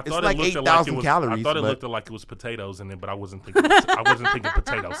good. I It's thought like it looked like 8,000 it was- calories. I thought it but looked like it was potatoes in it, but I wasn't thinking. I wasn't thinking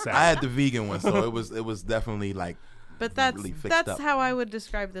potato salad. I had the vegan one, so it was definitely like But that's really fixed that's up. how I would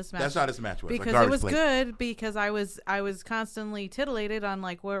describe this match. That's how this match was. a because it garbage was plate. good because I was constantly titillated on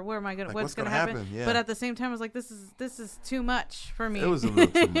like where am I gonna Like, what's gonna happen? Yeah. But at the same time I was like this is too much for me. It was a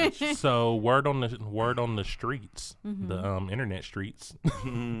little too much. So word on the streets, Mm-hmm. the internet streets,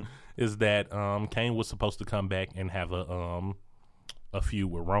 is that Kane was supposed to come back and have a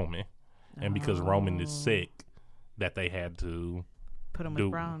feud with Roman, and because Roman is sick, that they had to Put him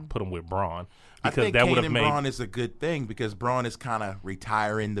with Braun. put him with Braun I because think that would Kane have and made Braun is a good thing because Braun is kind of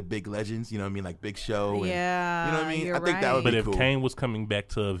retiring the big legends. You know what I mean, like Big Show. And, Yeah, you know what I mean. you're I think that would But be if cool. Kane was coming back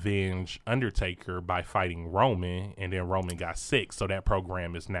to avenge Undertaker by fighting Roman, and then Roman got sick, so that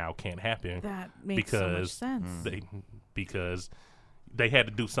program is now can't happen That makes so much because sense. because they had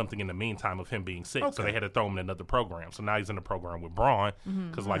to do something in the meantime of him being sick, so Okay. they had to throw him in another program. So now he's in the program with Braun Mm-hmm.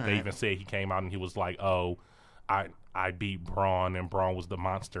 because, like they even said, he came out and he was like, "Oh, I beat Braun and Braun was the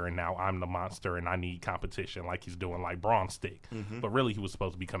monster, and now I'm the monster, and I need competition." Like he's doing like Braun stick, but really he was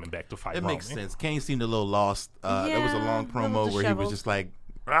supposed to be coming back to fight. It Roman. makes sense. Kane seemed a little lost. There was a long Yeah, a little promo where he was disheveled. just like,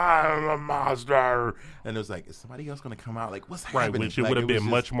 "I'm a monster," and it was like, "Is somebody else going to come out? Like, what's Right, happening?" which it Like, would have was been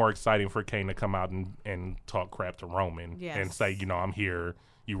just- much more exciting for Kane to come out and talk crap to Roman and Yes. say, you know, I'm here.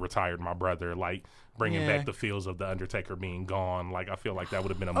 You retired my brother. Like bringing Yeah. back the feels of the Undertaker being gone. Like I feel like that would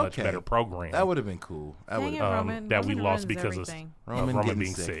have been a much Okay. better program. That would have been cool. That Dang would it, have Roman. that we Roman lost ruins because everything. of Roman, Roman getting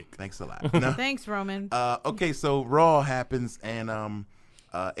being sick. sick. Thanks a lot. No? Thanks, Roman. Okay, so Raw happens, and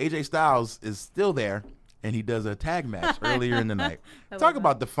AJ Styles is still there, and he does a tag match earlier in the night. Talk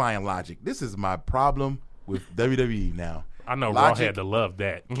about defying logic. This is my problem with WWE now. I know Logic, Raw had to love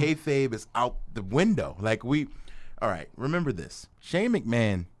that. Kayfabe is out the window. Like all right, remember this. Shane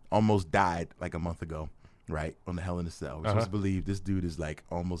McMahon almost died like a month ago, right, on the Hell in a Cell, which was believed this dude is like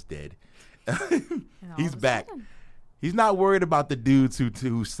almost dead. He's back. He's not worried about the dudes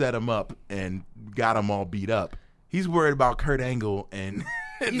who set him up and got him all beat up. He's worried about Kurt Angle and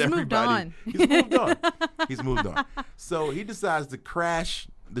He's moved everybody. on. He's moved on. He's moved on. So he decides to crash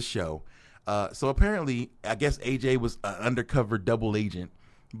the show. So apparently, I guess AJ was an undercover double agent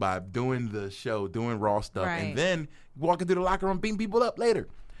by doing the show, doing Raw stuff, Right. and then walking through the locker room, beating people up later.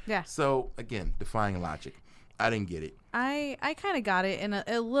 Yeah. So again, defying logic. I didn't get it. I kind of got it in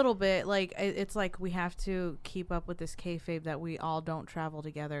a little bit. Like, it's like we have to keep up with this kayfabe that we all don't travel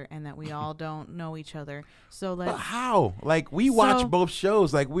together and that we all don't know each other. So But let's. how? Like, we watch So- both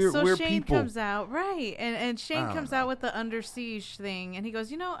shows. Like, we're Shane people. comes out, right, and Shane I don't comes know. out with the Under Siege thing, and he goes,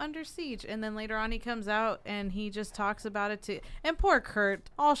 Under Siege, and then later on he comes out and he just talks about it and poor Kurt,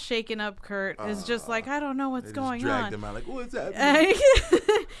 all shaken up Kurt, is just like, I don't know They what's just going dragged on. him out like, what's happening?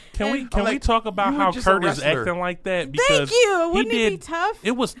 Can we I'm like, talk about you were how just a Kurt is wrestler. acting like that? Because you. he Wouldn't it be did. tough?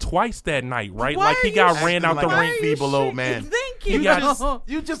 It was twice that night, right? Why like are he you got shaking ran out like the a ring. feeble old man. Thank You you.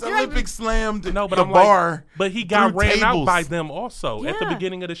 just You're Olympic slammed No, but the I'm like, bar. but he got through ran out tables. by them also at the Yeah.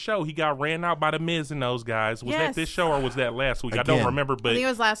 beginning of the show. He got ran out by the Miz and those guys. Was that Yes. this show or was that last week? I Again. don't remember, I but think it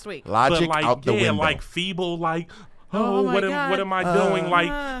was last week. Logic but like out the window. like feeble, like Oh my what God. am I doing? Like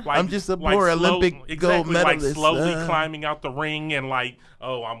I'm just a like poor slow- Olympic gold exactly, medalist. Like slowly climbing out the ring and like,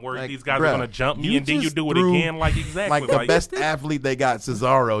 oh, I'm worried Like, these guys bruh, are gonna jump me, you and then you just do it threw, again. Like exactly, like the best athlete they got,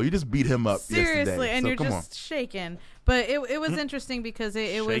 Cesaro. You just beat him up Seriously, yesterday. and So you're come just shaking. But it was interesting because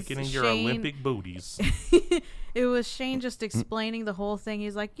it was shaking in your Shane, Olympic booties. It was Shane just explaining the whole thing.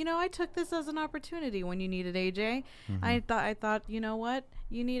 He's like, I took this as an opportunity when you needed AJ. I thought, you know what?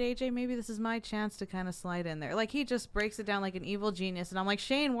 You need AJ. Maybe this is my chance to kind of slide in there. Like, he just breaks it down like an evil genius. And I'm like,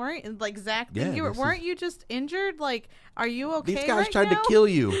 Shane, Zach, Yeah, weren't you just injured? Like, are you okay? These guys right tried now? to kill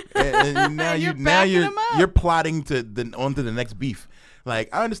you, and now You're now backing you're them up. you're plotting onto the next beef. Like,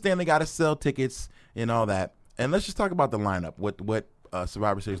 I understand they got to sell tickets and all that, and let's just talk about the lineup. What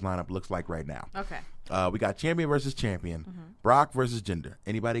Survivor Series lineup looks like right now. Okay. We got champion versus champion, Mm-hmm. Brock versus Jinder.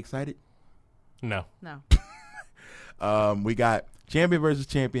 Anybody excited? No, No. We got champion versus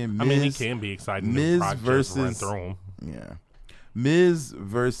champion. Miz, I mean he can be exciting. Miz Brock just run versus through 'em. yeah, Miz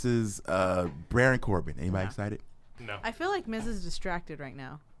versus Baron Corbin. Anybody excited? No, I feel like Miz is distracted right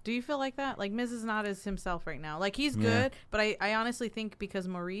now. Do you feel like that? Like, Miz is not as himself right now. Like, he's Yeah. good, but I honestly think because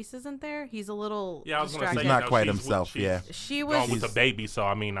Maurice isn't there, he's a little yeah, I was gonna distracted. say He's not no, quite she's- himself. she's Yeah, She gone was. with the baby, so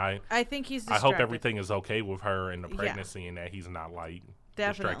I mean I I think he's I distracted. hope everything is okay with her and the Yeah. pregnancy and that he's not like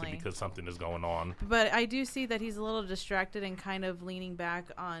Definitely. distracted because something is going on. But I do see that he's a little distracted and kind of leaning back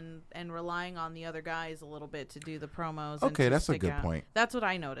on and relying on the other guys a little bit to do the promos. and Okay, to that's a stick good out. point. That's what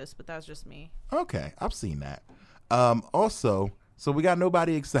I noticed, but that was just me. okay, I've seen that. Also, so we got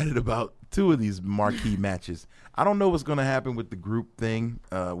nobody excited about two of these marquee matches. I don't know what's going to happen with the group thing,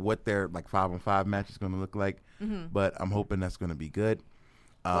 what their like 5-on-5 match is going to look like, but I'm hoping that's going to be good.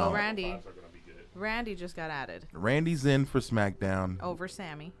 Well, Randy just got added Randy's in for SmackDown. over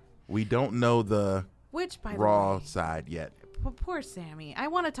Sammy, We don't know the which by Raw the way, side yet. poor Sammy. I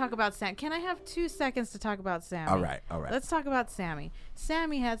want to talk about Sam. Can I have 2 seconds to talk about Sammy? All right. Let's talk about Sammy.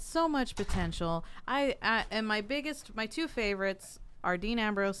 Sammy had so much potential. And my 2 favorites are Dean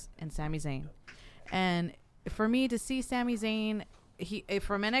Ambrose and Sami Zayn. And for me to see Sami Zayn,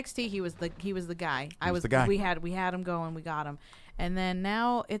 from NXT, he was the guy. He was the guy. We had him going. We got him. And then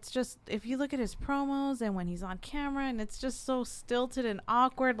now it's just, if you look at his promos and when he's on camera, and it's just so stilted and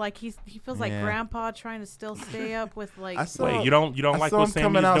awkward, like he feels like Yeah. grandpa trying to still stay up with like. I saw, Wait, you don't I like saw what him Sammy's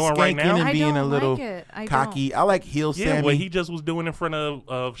coming out doing right skanking now? and I being a don't little like it. I cocky. I like heel Yeah, Sammy. well, he just was doing in front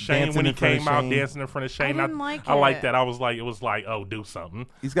of Shane Dancing when he in front of came out, Shane. dancing in front of Shane. didn't like I like it. that. It was like, oh, do something.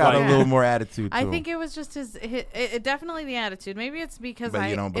 He's got Like- a little more attitude to I him. think it was just it definitely the attitude. Maybe it's because But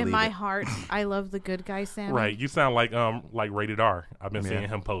you don't in believe my it. heart I love the good guy Sammy. Right, you sound like Rated R. I've been seeing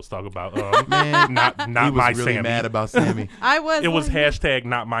him post talk about Man, not he my was really Sammy. mad about Sammy. I was. It was like, hashtag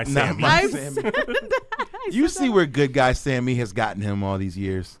not my Not Sammy. my I've Sammy. said that. You see where good guy Sammy has gotten him all these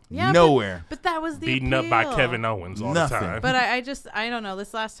years? Yeah, Nowhere. But that was the Beaten up by appeal. Kevin Owens all Nothing. the time. But I don't know.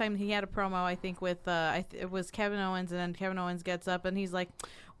 This last time he had a promo, I think with it was Kevin Owens, and then Kevin Owens gets up and he's like,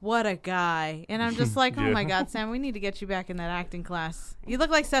 "What a guy!" And I'm just like, "Oh Yeah. my God, Sam, we need to get you back in that acting class. You look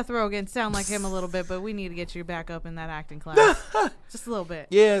like Seth Rogen, sound like him a little bit, but we need to get you back up in that acting class, just a little bit."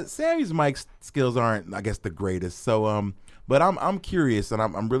 Yeah, Sammy's mic skills aren't, I guess, the greatest. So, but I'm curious, and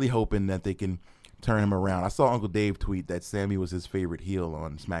I'm really hoping that they can turn him around. I saw Uncle Dave tweet that Sammy was his favorite heel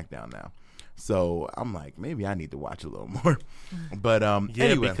on SmackDown now. So I'm like, maybe I need to watch a little more. But yeah,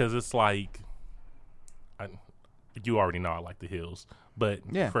 anyway, because it's like, you already know I like the heels, but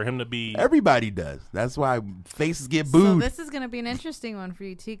Yeah. for him to be everybody does. That's why faces get So booed. this is going to be an interesting one for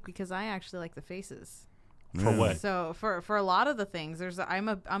you, Teak, because I actually like the faces. for what? So for a lot of the things, I'm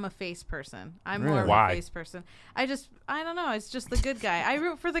a face person. I'm more Really? of Why? a face person. I don't know. It's just the good guy. I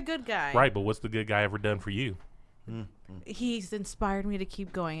root for the good guy. Right, but what's the good guy ever done for you? He's inspired me to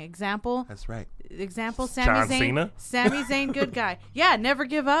keep going. Example. That's right. Example, John Sami Zayn. Cena? Sami Zayn, good guy. Yeah, never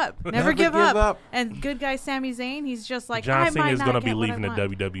give up. Never give up. And good guy Sami Zayn, he's just like, John I Cena might is not going to get be what I leaving the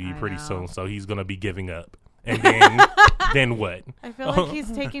want. WWE I pretty know. soon, so he's going to be giving up. And then, then what? I feel like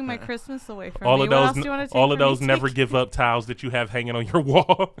he's taking my Christmas away from All me. of What those, else do you want to take all of from me, those never Tiki? give up tiles that you have hanging on your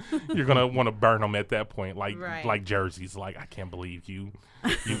wall. You're gonna want to burn them at that point, like Right. like jerseys. Like, I can't believe you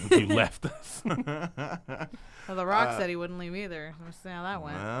left us. Well, The Rock said he wouldn't leave either. Let's see how that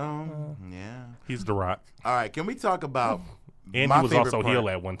went. Well, yeah. He's The Rock, All right, can we talk about and my he was favorite also part? heel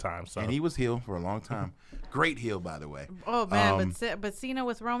at one time. So And he was heel for a long time. Great heel, by the way. Oh man, but Cena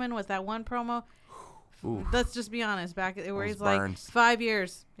with Roman with that one promo. Ooh. Let's just be honest. Back where Those he's burns. like 5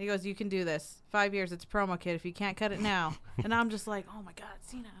 years. He goes, "You can do this. 5 years. It's promo, kid. If you can't cut it now." And I'm just like, "Oh my God,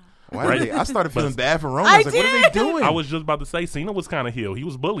 Cena." Why Right. did I started feeling bad for Roman. I I was like, what are they did. doing? I was just about to say Cena was kind of heel. He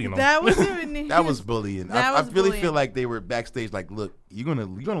was bullying him. That was even. That was bullying. That I was really bullying. feel like they were backstage like, look, you're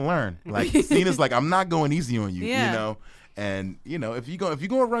gonna learn. Like Cena's like, I'm not going easy on you, Yeah. you know. And you know, if you're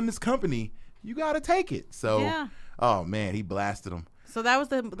gonna run this company, you gotta take it. So Yeah. oh man, he blasted him. So that was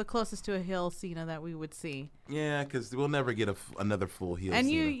the closest to a heel Cena that we would see. Yeah, because we'll never get another full heel. And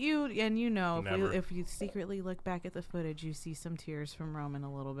Cena. you know Never. if you secretly look back at the footage, you see some tears from Roman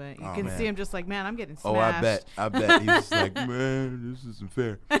a little bit. You Oh, can man. see him just like, man, I'm getting smashed. Oh, I bet. He's just like, man, this isn't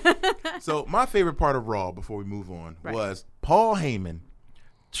fair. So my favorite part of Raw, before we move on, Right. was Paul Heyman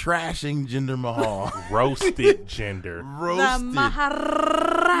trashing Jinder Mahal. Roasted gender. The Roasted.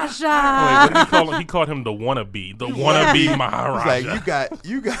 Maharaja. Wait, what did he call him? He called him the wannabe. The wannabe It's Maharaja. like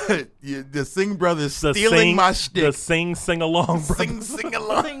you got the Singh brothers The stealing my The shtick. sing along, brother. Sing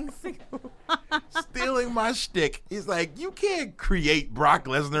along, Sing. stealing my shtick. He's like, you can't create Brock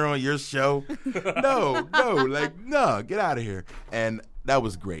Lesnar on your show. No, get out of here. And that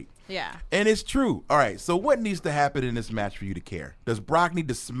was great. Yeah. And it's true. All right, so what needs to happen in this match for you to care? Does Brock need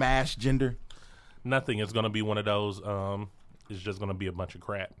to smash Jinder? Nothing is going to be one of those. It's just going to be a bunch of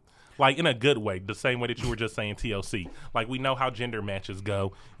crap. Like, in a good way, the same way that you were just saying TLC. Like, we know how gender matches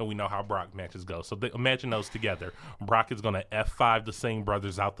go, and we know how Brock matches go. So imagine those together. Brock is going to F5 the Singh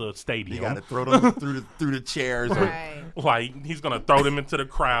brothers out the stadium. You got to throw them through the chairs. or- Right. Like, he's going to throw them into the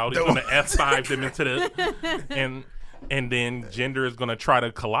crowd. He's going to F5 them into the... And then Jinder is going to try to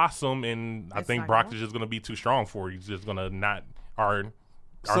coloss him, and I It's think not Brock gonna is just going to be too strong for it. He's just going to not... Or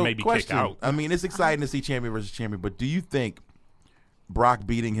So maybe question, kick out. I mean, it's exciting to see champion versus champion, but do you think Brock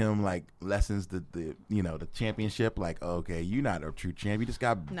beating him like lessens the championship? Like, okay, you're not a true champ. You just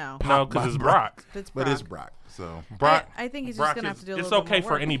got No. popped No, by because it's Brock. It's But Brock. it's Brock. So Brock, I think he's just Brock gonna have is- to do a It's little bit okay more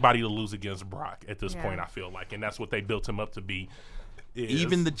for work. anybody to lose against Brock at this Yeah. point. I feel like, and that's what they built him up to be. is-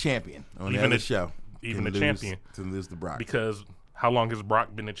 even the champion on Even the the- show, even can the lose champion. to lose to Brock because how long has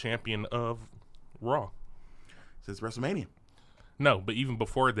Brock been the champion of Raw? since WrestleMania. No, but even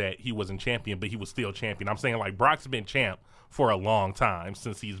before that, he wasn't champion, but he was still champion. I'm saying like Brock's been champ for a long time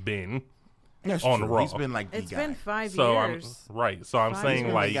since he's been. That's On true. Raw. He's been like the It's guy. been 5 So years. I'm He's He's saying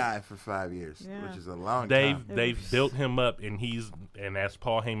been like the guy for 5 years, Yeah. which is a long they've time. they've built him up, and as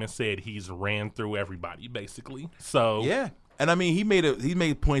Paul Heyman said, he's ran through everybody basically. So Yeah, and I mean, he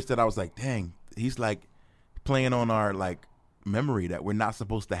made points that I was like, dang, he's like playing on our like memory that we're not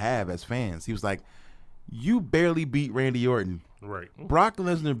supposed to have as fans. He was like, you barely beat Randy Orton. right. Brock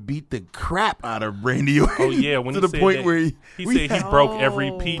Lesnar beat the crap out of Randy Orton. Oh yeah, when to he the said point that, where he we said he broke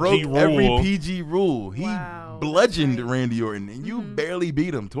every Oh. PG broke rule. every PG rule. He Wow, bludgeoned that's right. Randy Orton, and you barely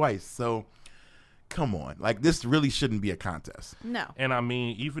beat him twice. So, come on, like this really shouldn't be a contest. No. And I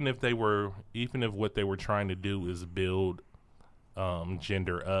mean, even if what they were trying to do is build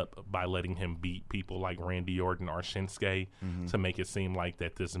Jinder up by letting him beat people like Randy Orton or Shinsuke to make it seem like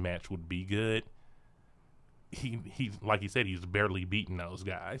that this match would be good, he like he said, he's barely beaten those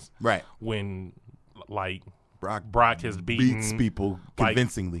guys. Right, When like Brock has beaten beats people like,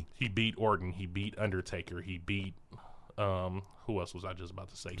 convincingly. he beat Orton, he beat Undertaker, he beat who else was I just about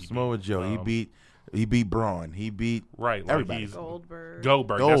to say? He Samoa beat, Joe, he beat Braun, he beat right, like everybody. he's Goldberg.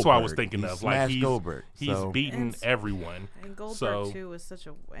 Goldberg. That's what I was Goldberg. thinking He of. Like smashed he's Goldberg, he's so- beaten And- everyone. And Goldberg So- too was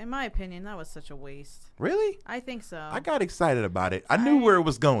in my opinion, that was such a waste. Really? I think so. I got excited about it. I knew where it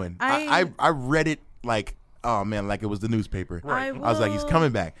was going. I read it like, oh man, like it was the newspaper. Right. I was like, he's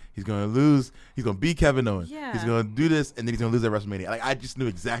coming back. He's going to lose. He's going to beat Kevin Owens. Yeah. He's going to do this, and then he's going to lose at WrestleMania. Like I just knew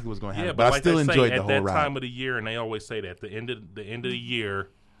exactly what was going to happen. Yeah, but I like still they say, enjoyed the at whole that ride. time of the year, and they always say that the end of the year,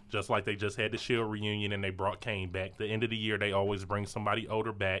 Just like they just had the Shield reunion and they brought Kane back. The end of the year, they always bring somebody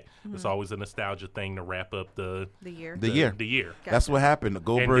older back. It's always a nostalgia thing to wrap up the year. The year. The year. That's what happened.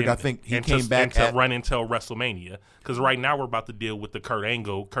 Goldberg, I think he came back to run until WrestleMania. Because right now we're about to deal with the Kurt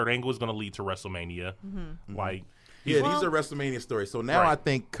Angle. Kurt Angle is going to lead to WrestleMania. Like, these are WrestleMania stories. So now I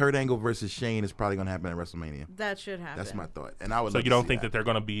think Kurt Angle versus Shane is probably going to happen at WrestleMania. That should happen. That's my thought. And I would. So love you to don't see think that they're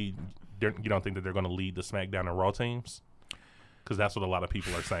going to be? You don't think that they're going to lead the SmackDown and Raw teams? Because that's what a lot of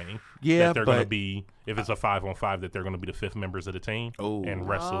people are saying. Yeah, that they're going to be, if it's a 5-on-5, that they're going to be the 5th members of the team and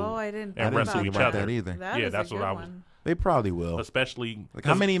wrestle. Oh, I didn't wrestle think each about other. that either. That is that's a what good I was. one. They probably will. Especially Like,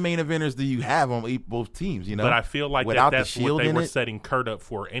 how many main eventers do you have on both teams? You know, But I feel like without that's the Shield what they in were it? setting Kurt up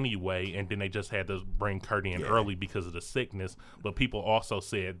for anyway, and then they just had to bring Kurt in early because of the sickness. But people also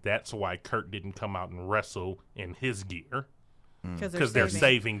said that's why Kurt didn't come out and wrestle in his gear because they're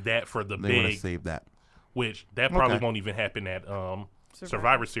saving that for the They want to big, save that. which that probably Okay. won't even happen at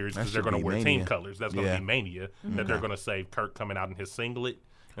Survivor Series because they're should going to be wear Mania. team colors. That's going to Yeah. be Mania. That they're going to save Kurt coming out in his singlet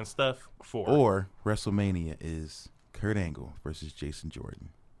and stuff for. Or WrestleMania is Kurt Angle versus Jason Jordan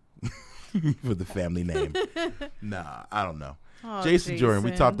for the family name. Nah, I don't know. Oh, Jason Jordan, we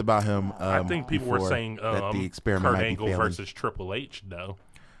Jason. talked about him. I think people were before saying that the experiment Kurt might be Angle failing. versus Triple H though.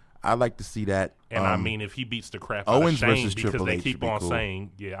 I'd like to see that. And I mean, if he beats the crap Owens out of Shane, versus because Triple they H keep would be on cool.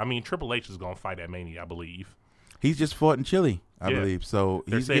 saying, I mean, Triple H is going to fight at Mania, I believe. he's just fought in Chile, I Yeah. believe. So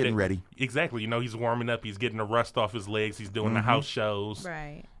They're he's saying getting that- ready. Exactly. You know, he's warming up. He's getting the rust off his legs. He's doing the house shows.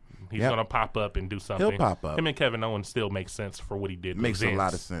 Right. He's Yep. going to pop up and do something. He'll pop up. Him and Kevin Owens still makes sense for what he did. with Makes a Vince.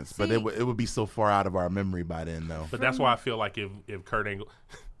 lot of sense, but See- it would be so far out of our memory by then, though. But that's why I feel like if Kurt Angle,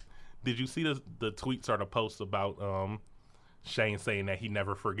 did you see the tweets or the posts about Shane saying that he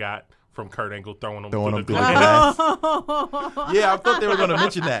never forgot from Kurt Angle throwing him through the through glass? Yeah, I thought they were going to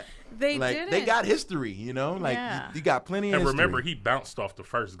mention that. They like, didn't. They got history, you know. Like Yeah. you got plenty of And history. remember, he bounced off the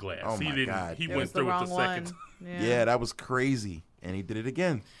first glass. Oh, he my didn't. God. He It went was the through it wrong the second. one. yeah, that was crazy, and he did it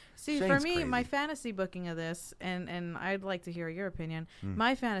again. See, Shane's for me, crazy. my fantasy booking of this, and I'd like to hear your opinion. Hmm.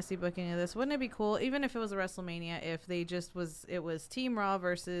 My fantasy booking of this, wouldn't it be cool, even if it was a WrestleMania, if they just it was Team Raw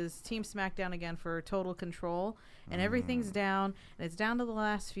versus Team SmackDown again for total control, and everything's Hmm. down, and it's down to the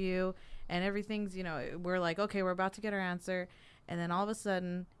last few, and everything's, we're like, okay, we're about to get our answer, and then all of a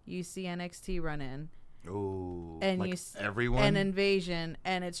sudden you see NXT run in, Oh, and like you everyone. an invasion,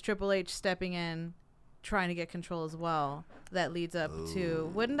 and it's Triple H stepping in, trying to get control as well. That leads up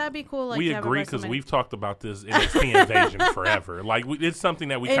to, wouldn't that be cool? Like, We to have a agree because WrestleMania- we've talked about this NXT invasion forever. Like it's something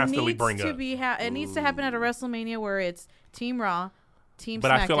that we constantly bring up. It needs to happen at a WrestleMania where it's Team Raw, Team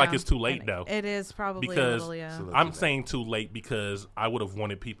But SmackDown. I feel like it's too late, and though. It is probably Because a little, yeah. I'm saying too late because I would have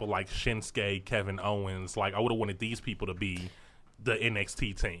wanted people like Shinsuke, Kevin Owens. Like I would have wanted these people to be the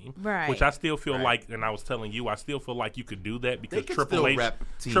NXT team, Right. Which I still feel like, and I was telling you, I still feel like you could do that because could Triple still H, rep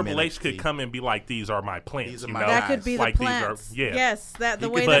Team Triple H NXT. could come and be like, "These are my plants." These are you my know? That guys. could be Like, the these are- plants. yeah. Yes, the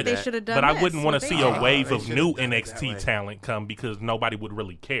could way do that they that. should have done. But I this, wouldn't want what to they see did. a wave they of should've new done it that way. NXT talent come because nobody would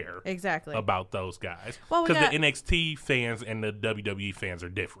really care Exactly. about those guys. Well, we Because got- the NXT fans and the WWE fans are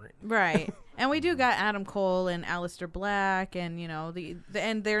different. Right. And we do got Adam Cole and Aleister Black, and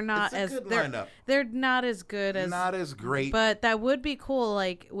and they're not It's a as good they're lineup. they're not as good as Not as great. But that would be cool,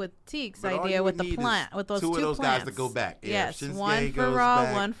 like with Teek's But all idea you with would the need plant, is with those two two of those plants. guys to go back. Yeah, Yes, if one Shinsuke for goes Raw,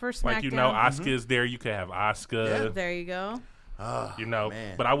 back- one for SmackDown. Like Asuka is there, you could have Asuka. There you go. Oh,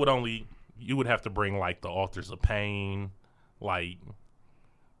 man. But you would have to bring like the Authors of Pain, like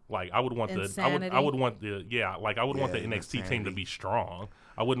I would want Insanity. I would want the want the Yeah, NXT team to Insanity. be strong.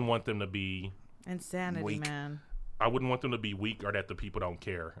 I wouldn't want them to be Insanity, Weak. man. I wouldn't want them to be weak or that the people don't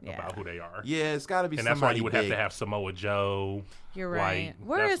care Yeah. about who they are. Yeah, it's got to be And somebody that's why you would have big. to have Samoa Joe. You're right. Like,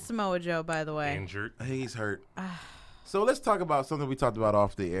 Where that's is Samoa Joe, by the way? injured. He's hurt. So let's talk about something we talked about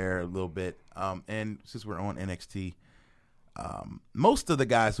off the air a little bit. And since we're on NXT, most of the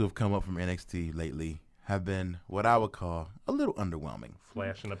guys who have come up from NXT lately have been what I would call a little underwhelming.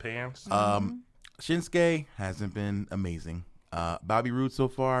 Flash in the pants. Shinsuke hasn't been amazing. Bobby Roode so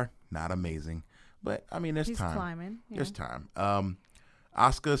far, not amazing. But, I mean, there's He's time. climbing. Yeah. There's time.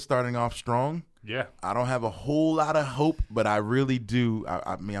 Asuka starting off strong. Yeah. I don't have a whole lot of hope, but I really do.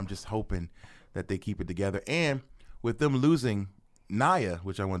 I mean, I'm just hoping that they keep it together. And with them losing Nia,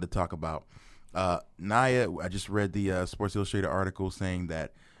 which I wanted to talk about, Nia, I just read the Sports Illustrated article saying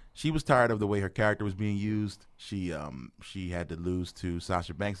that she was tired of the way her character was being used. She had to lose to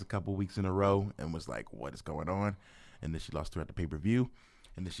Sasha Banks a couple weeks in a row and was like, what is going on? And then she lost her at the pay-per-view.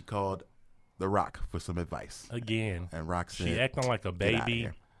 And then she called The Rock for some advice. Again. And Rock said, She acting like a "Get outta baby.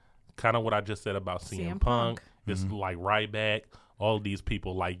 here." Kind of what I just said about CM Punk. It's like Ryback. All these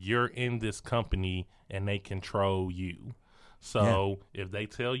people, like, you're in this company and they control you. So if they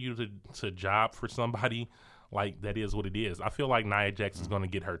tell you to job for somebody, like, that is what it is. I feel like Nia Jax is going to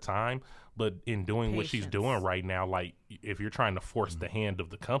get her time, but in doing what she's doing right now, like, if you're trying to force the hand of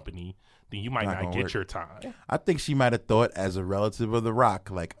the company, then you might not get your time. I think she might have thought, as a relative of The Rock,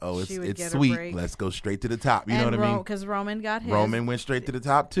 like, oh, it's sweet. Let's go straight to the top. You know what I mean? Because Roman got his. Roman went straight to the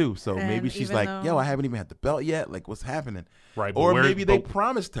top, too. So And maybe she's like, yo, I haven't even had the belt yet. Like, what's happening? Right. Or maybe they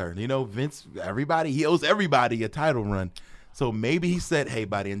promised her. You know, Vince, he owes everybody a title run. So maybe he said, hey,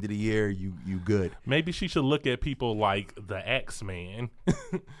 by the end of the year, you good. Maybe she should look at people like the X-Man.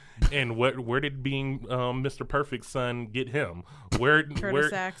 And where did being Mr. Perfect's son get him?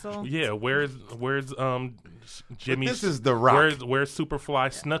 Curtis Axel? Yeah, where's Jimmy? This is The Rock. Where's Superfly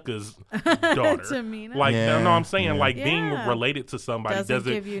Snuka's daughter? Tamina? Like, no, I'm saying, like, being Yeah. related to somebody Doesn't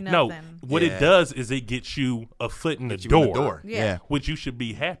give you nothing. What it does is it gets you a foot in the Get you in door. the door. Yeah. Which you should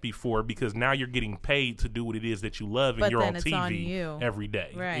be happy for, because now you're getting paid to do what it is that you love, and But you're then on it's TV on you. every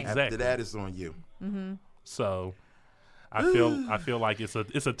day. Right. Exactly. After that, it's on you. So I feel like it's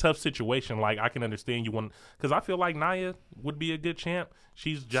a tough situation. Like, I can understand you want, because I feel like Nia would be a good champ.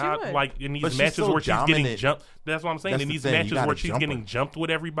 She's would. like in these But she's matches so where she's getting dominant. jumped. That's what I'm saying. That's In the these thing, you matches gotta where she's jump her. getting jumped with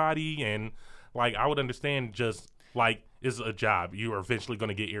everybody, and like, I would understand, just like, it's a job. You are eventually going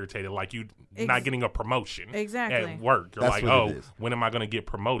to get irritated. Like, you not getting a promotion Exactly. at work. You're That's like, what oh, it is. when am I going to get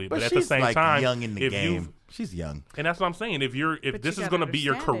promoted? But at she's the same like time, young in the if game. She's young. and that's what I'm saying. If But this you is gotta going to be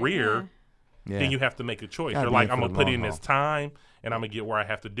your understand it, career, Yeah. then you have to make a choice. Gotta You're be like, in I'm for going to the put long in haul. this time, and I'm going to get where I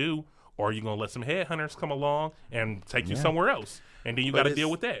have to do, or are you going to let some headhunters come along and take you somewhere else? And then you But got to it's-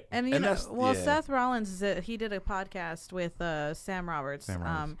 deal with that. And And that's- yeah. Seth Rollins, he did a podcast with Sam Roberts,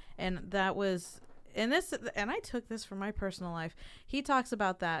 and that was, and I took this from my personal life. He talks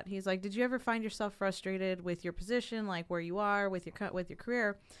about that. He's like, did you ever find yourself frustrated with your position, like where you are with your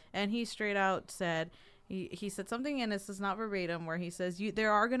career? And he straight out said, he said something, and this is not verbatim, where he says,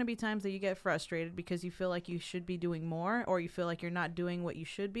 there are going to be times that you get frustrated because you feel like you should be doing more, or you feel like you're not doing what you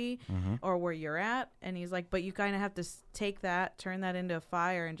should be, or where you're at. And he's like, but you kind of have to take that, turn that into a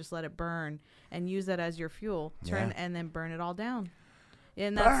fire, and just let it burn, and use that as your fuel. And then burn it all down.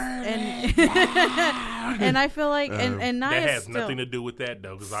 And that's and I feel like and That Nia has still, nothing to do with that,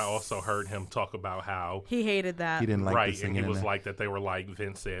 though, because I also heard him talk about how he hated that. He didn't like the right, and singing he in was there. like that. They were like,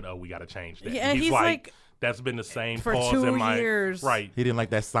 Vince said, "Oh, we got to change that." Yeah, And he's like, that's been the same for pause 2 in my years. right. He didn't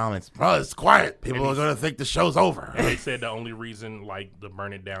like that silence. Bro, it's quiet. People are going to think the show's over. And they said the only reason, like, the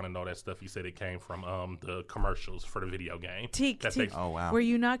burn it down and all that stuff, he said it came from the commercials for the video game. Teak. Oh, wow. Were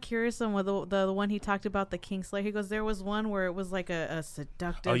you not curious on the one he talked about, the Kingslayer? He goes, there was one where it was like a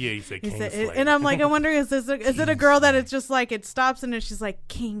seductive. Oh, yeah, he said Kingslayer. and I'm like, I'm wondering, is it a girl that it's just like it stops and then she's like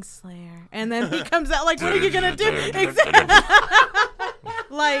Kingslayer, and then he comes out like, what are you gonna do? Exactly.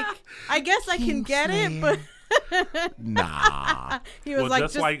 Like, I guess I can get it, but. Nah. He was Well, like,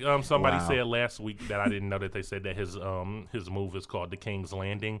 just like somebody Wow. said last week that I didn't know, that they said that his move is called the King's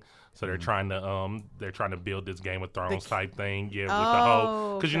Landing. So they're trying to build this Game of Thrones type thing, with the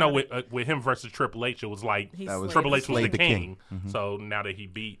whole, because got with him versus Triple H, it was like He's Triple H was Slayed the the king. king. So now that he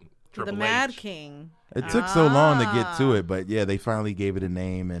beat Triple the Mad H, King. It took so long to get to it, but yeah, they finally gave it a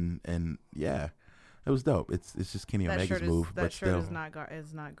name, and yeah, it was dope. It's just Kenny Omega's move, That but shirt still, is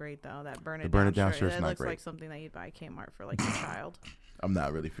not great though. That burn The it Burn down It Down shirt. shirt's It not looks great. like something that you'd buy at Kmart for like your child. I'm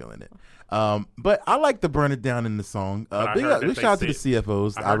not really feeling it. But I like the Burn It Down in the song. I Big heard that shout out to the said-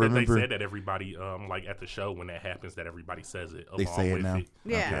 CFOs. I I heard that remember they said that everybody, like at the show when that happens, that everybody says it. They along say it with now?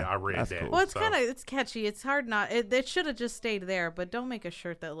 Yeah. I read That's that. cool. Well, it's So- kind of it's catchy. It's hard not. It should have just stayed there, but don't make a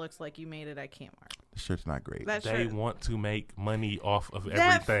shirt that looks like you made it at Kmart. the shirt's not great. That They shirt. want to make money off of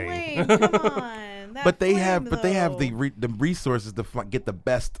That everything. flame, come on. That But they flame, have though. the resources to get the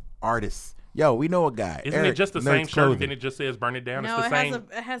best artists. Yo, we know a guy. Isn't Eric, it just the Nerds same shirt? Clothing. Then it just says "Burn It Down." No, It's the same.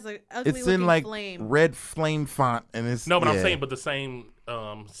 it has a ugly It's in looking like flame. red flame font, and it's No, but I'm yeah. saying, but the same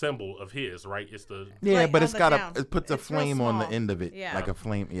symbol of his, right? It's the Yeah, Like, but on it's the got down. it puts a It's real flame on the small. end of it, Yeah. like a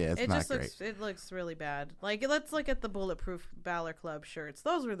flame. Yeah, it's It not just great. looks. It looks really bad. Like, let's look at the Bulletproof Balor Club shirts.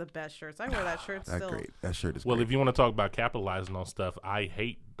 Those were the best shirts. I wear that shirt That's still. great. That shirt is well. great. If you want to talk about capitalizing on stuff, I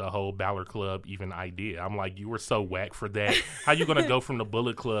hate the whole Balor Club even idea. I'm like, you were so whack for that. How you gonna go from the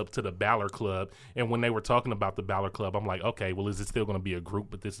Bullet Club to the Balor Club? And when they were talking about the Balor Club, I'm like, okay, well, is it still gonna be a group?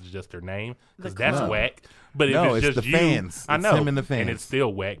 But this is just their name, because that's club. whack. But if No, it's it's just the you, fans. I It's know, him and the and fans. it's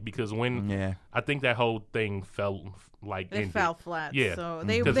still whack because when Yeah. I think that whole thing fell like It ended. fell flat. Yeah. So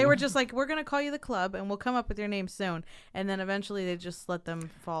Mm-hmm. they were just like, we're gonna call you the club, and we'll come up with your name soon. And then eventually they just let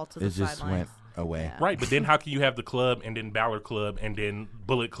them fall to the It just sidelines. went. away. Yeah. Right, but then how can you have the club and then Balor Club and then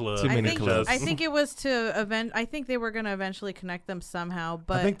Bullet Club? Too many clubs. I think it was to I think they were going to eventually connect them somehow.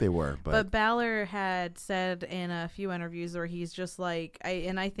 But I think they were, but Balor had said in a few interviews where he's just like,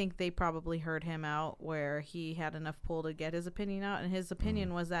 I think they probably heard him out where he had enough pull to get his opinion out, and his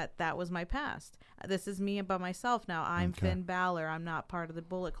opinion was that was my past. This is me by myself now. I'm Finn Balor. I'm not part of the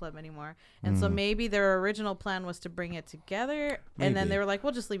Bullet Club anymore. And so maybe their original plan was to bring it together, and then they were like,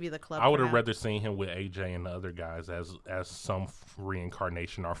 we'll just leave you the club. I would have rather seen him with AJ and the other guys as some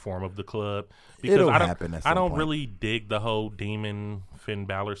reincarnation or form of the club, because It'll happen at some I don't point. really dig the whole demon Finn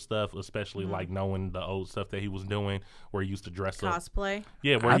Balor stuff, especially like knowing the old stuff that he was doing where he used to dress up. Cosplay.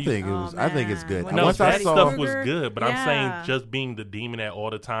 Yeah, where I he, think it was. I think it's good. When no, Once that I saw, stuff was Krueger, good, but I'm yeah. saying just being the demon at all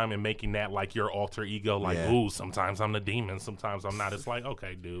the time and making that like your alter ego, like, Yeah. ooh, sometimes I'm the demon, sometimes I'm not. It's like,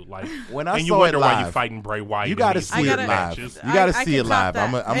 okay, dude, like, When I and you saw it wonder why live, you fighting Bray Wyatt. you in got to these see it weird live. matches. You got to I see it can live. top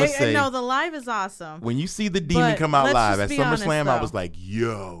I'm that. gonna say No, the live is awesome. when you see the demon But come out let's live just at be honest, SummerSlam, I though. was like,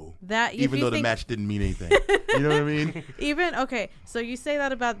 yo. That if Even you though the think- match didn't mean anything, you know what I mean? Even okay, so you say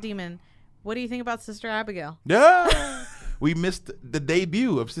that about Demon. What do you think about Sister Abigail? Yeah. We missed the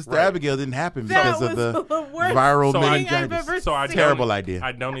debut of Sister Right. Abigail. Didn't happen That because of was the worst viral thing I've meningitis. ever So I seen. Terrible don't- idea.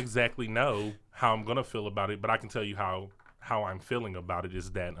 I don't exactly know how I'm gonna feel about it, but I can tell you how I'm feeling about it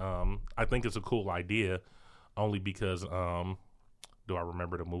is that I think it's a cool idea, only because do I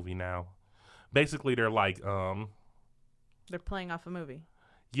remember the movie now? Basically, they're like They're playing off a movie.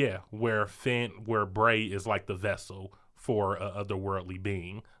 yeah, where Bray is like the vessel for a otherworldly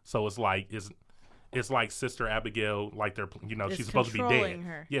being. So it's like Sister Abigail, like they're Is she's supposed to be dead. controlling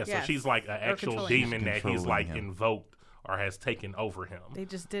her. Yeah, so Yes. she's like an actual controlling her. demon that he's Controlling like him. invoked or has taken over him. They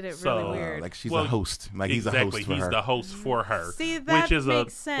just did it So, really weird. Like she's Well, a host. Like he's a exactly, host for he's her. the host for her. See, that which is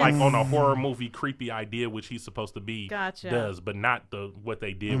makes a sense. like on a horror movie creepy idea, which he's supposed to be. Gotcha. Does, but not what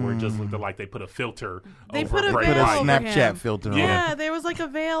they did, where it just looked like they put a filter. They over put a Bray Put a veil Wyatt. over Snapchat him. filter on Yeah, it. there was like a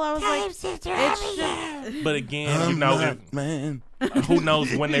veil. I was like, it should. But again, I'm you know, not, man. who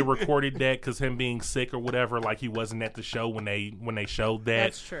knows when they recorded that? Because him being sick or whatever, like he wasn't at the show when they showed that.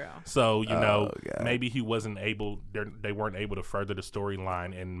 That's true. So you know, God. maybe he wasn't able. They weren't able to further the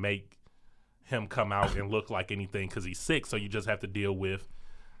storyline and make him come out and look like anything because he's sick. So you just have to deal with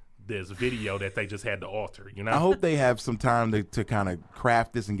this video that they just had to alter. You know, I hope they have some time to kind of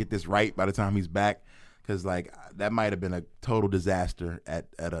craft this and get this right by the time he's back, because like that might have been a total disaster at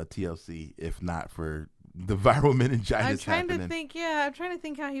a TLC if not for the viral meningitis I'm trying happening. to think. Yeah, I'm trying to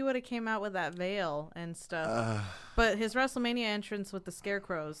think how he would have came out with that veil and stuff. But his WrestleMania entrance with the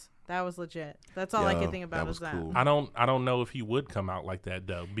scarecrows, that was legit. That's all I Yo, can think about. that was is that. cool. I don't know if he would come out like that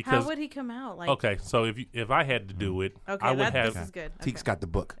though. Because How would he come out? Like, okay, so if I had to do it, okay, I would have this is good. Teek's Okay. got the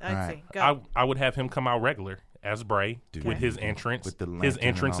book. I All right. see. Go. I would have him come out regular as Bray with his entrance. With the His lantern and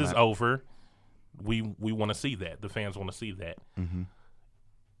entrance all is that. over. We want to see that. The fans want to see that. Mm-hmm.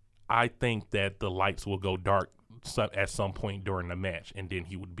 I think that the lights will go dark at some point during the match, and then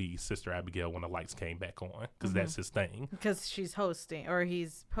he would be Sister Abigail when the lights came back on, because that's his thing. Because she's hosting or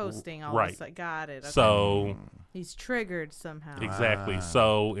he's posting all Right. this. Like, got it. Okay. So he's triggered somehow. exactly.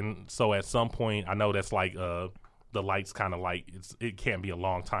 So at some point, I know that's like the lights kind of like it can't be a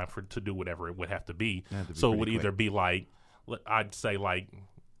long time to do whatever it would have to be. It'd have to be So it would pretty either quick. be like I'd say like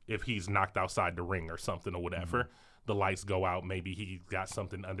if he's knocked outside the ring or something or whatever. The lights go out. Maybe he got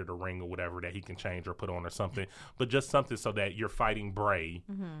something under the ring or whatever that he can change or put on or something. But just something so that you're fighting Bray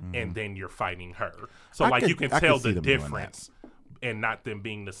and then you're fighting her. So I like could- you can I could tell see the them doing that. difference and not them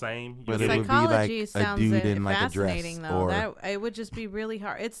being the same. You But get it it? would be like Psychology a sounds dude in like a dress, fascinating, though. or That it would just be really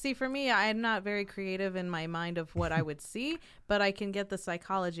hard. See, for me, I'm not very creative in my mind of what I would see, but I can get the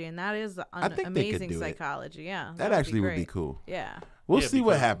psychology, and that is I think they could amazing do it. psychology. Yeah, that actually would be great. cool. Yeah, We'll Yeah, see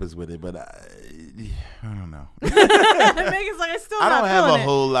what because- happens with it, but I don't know. Megan's like, I still I not don't have a feeling it.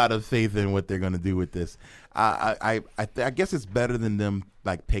 whole lot of faith in what they're gonna do with this. I guess it's better than them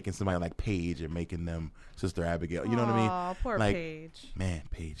like taking somebody like Paige and making them Sister Abigail. You know what I mean? Aw, poor like, Paige. Man,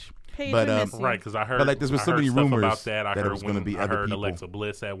 Paige. Paige, but, I miss you. Right, because I heard. But, like, there's been I so heard many stuff rumors about that. I that it heard was gonna be I other heard people. Alexa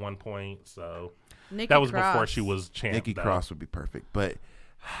Bliss at one point. So Nikki that was Cross. before she was champ. Nikki though. Cross would be perfect, but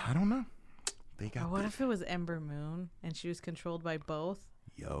I don't know. They Or got what this. if it was Ember Moon and she was controlled by both?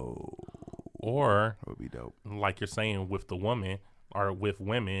 Yo, Or that would be dope. like you're saying with the woman or with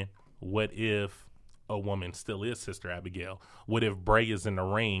women, what if a woman still is Sister Abigail? What if Bray is in the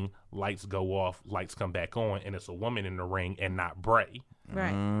ring, lights go off, lights come back on, and it's a woman in the ring and not Bray?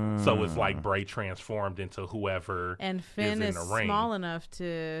 Right. So it's like Bray transformed into whoever And Finn is is in the ring. small enough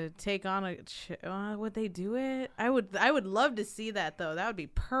to take on would they do it? I would love to see that, though. That would be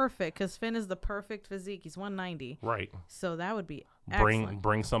perfect because Finn is the perfect physique. He's 190. Right. So that would be excellent.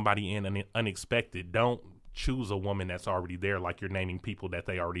 Bring somebody in unexpected. Don't choose a woman that's already there, like you're naming people that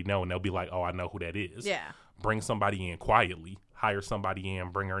they already know, and they'll be like, oh, I know who that is. Yeah. Bring somebody in quietly. Hire somebody in.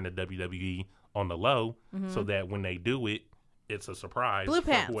 Bring her into WWE on the low so that when they do it, it's a surprise Blue for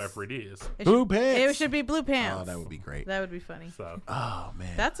pants. whoever it is. Blue pants. It should be blue pants. Oh, that would be great. That would be funny. So Oh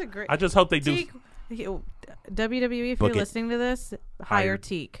man. That's a great. I just hope they do. WWE, if Book you're it. listening to this, Hire. hire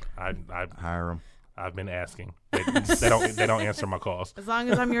Teak. Hire him. I've been asking. They don't answer my calls. As long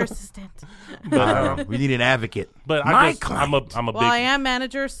as I'm your assistant. But We need an advocate. but My I'm a client. I'm a Well, I big am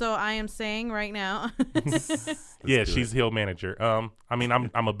manager, so I am saying right now. yeah. She's heel manager. I mean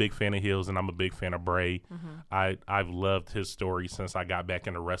I'm a big fan of heels and I'm a big fan of Bray. I've loved his story since I got back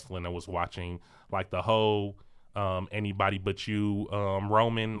into wrestling and was watching like the whole anybody but you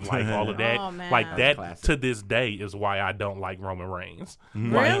Roman, like all of that. Oh, man. Like that classic. to this day is why I don't like Roman Reigns.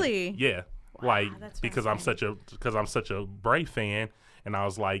 Really? Yeah. Like that's because I'm such a Bray fan, and I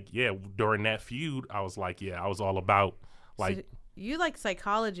was like, yeah, during that feud, I was like, yeah, I was all about like So you like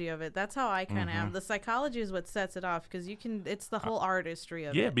psychology of it. That's how I kind of am. The psychology is what sets it off because it's the whole artistry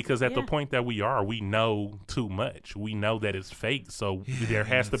of it. yeah, because at the Yeah. point that we are, we know too much. We know that it's fake, so there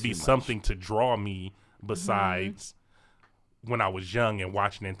has to be something to draw me besides when I was young and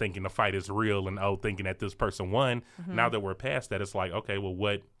watching and thinking the fight is real and thinking that this person won. Now that we're past that, it's like, okay, well,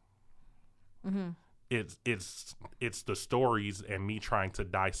 what? It's the stories and me trying to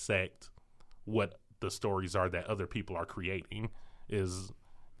dissect what the stories are that other people are creating is,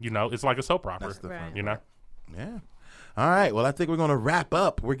 it's like a soap opera, That's the fun Right. you know? Yeah. All right. Well, I think we're going to wrap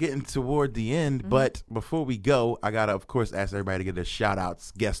up. We're getting toward the end. But before we go, I got to, of course, ask everybody to get their shout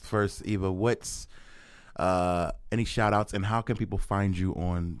outs. Guest first. Eva, what's any shout outs and how can people find you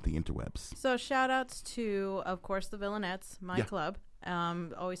on the interwebs? So shout outs to, of course, the Villainettes, my Yeah. club.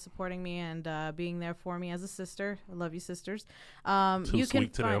 Always supporting me and being there for me as a sister. I love you, sisters. Too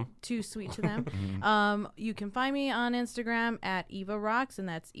sweet to them. Too sweet to them. You can find me on Instagram at Eva Rocks, and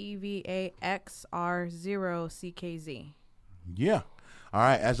that's EVAXR0CKZ. Yeah. All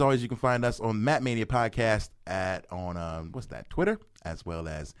right. As always, you can find us on Matt Mania Podcast on Twitter, as well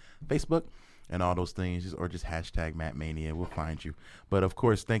as Facebook and all those things, or just hashtag Matt Mania. We'll find you. But of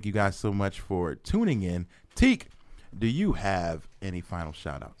course, thank you guys so much for tuning in. Teak, do you have any final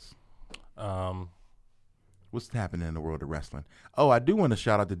shout outs? What's happening in the world of wrestling? Oh, I do want to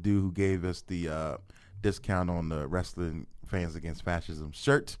shout out the dude who gave us the discount on the Wrestling Fans Against Fascism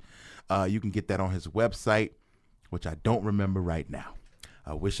shirt. You can get that on his website, which I don't remember right now.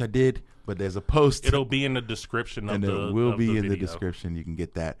 I wish I did, but there's a post. It'll be in the description of and the it will of be the in the video. description. You can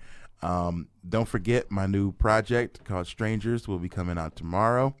get that. Don't forget my new project called Strangers will be coming out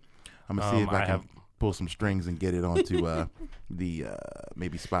tomorrow. I'm gonna see if I can pull some strings and get it onto the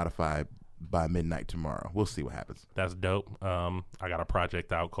maybe Spotify by midnight tomorrow. We'll see what happens. That's dope. I got a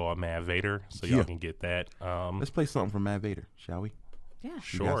project out called Mad Vader, so y'all can get that. Let's play something from Mad Vader, shall we? Yeah. You got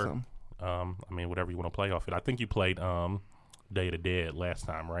Sure. something? I mean, whatever you want to play off it. I think you played Day of the Dead last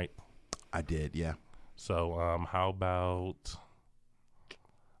time, right? I did, yeah. So how about,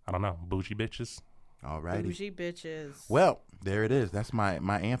 I don't know, Bougie Bitches? All righty. Bougie bitches. Well, there it is. That's my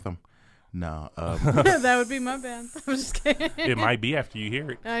anthem. No. That would be my band. I'm just kidding. It might be after you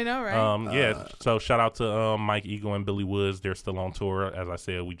hear it. I know, right? Yeah, so shout out to Mike Eagle and Billy Woods. They're still on tour. As I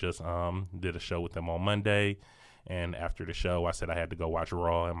said, we just did a show with them on Monday. And after the show, I said I had to go watch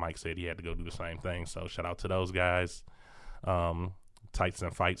Raw, and Mike said he had to go do the same thing. So shout out to those guys. Tights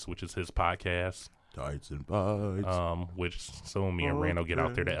and Fights, which is his podcast. Tights and Fights. Which soon me and Rand will get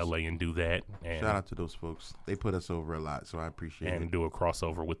out there to LA and do that. And Shout out to those folks. They put us over a lot, so I appreciate and it. do a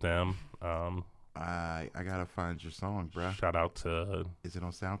crossover with them. I gotta find your song, bruh. Shout out to, Is it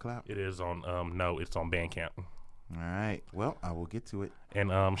on SoundCloud? it is on, no, it's on Bandcamp. All right. Well, I will get to it.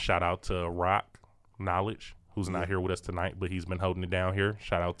 And shout out to Rock Knowledge, who's not here with us tonight, but he's been holding it down here.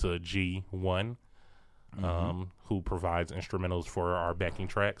 Shout out to G1, who provides instrumentals for our backing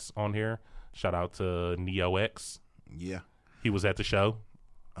tracks on here. Shout out to Neo X. Yeah. He was at the show.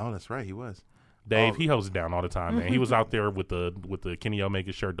 Oh, that's right. He was. Dave, he holds it down all the time, man. He was out there with the Kenny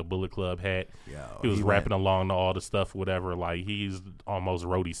Omega shirt, the Bullet Club hat. He was rapping along to all the stuff, whatever. Like, he's almost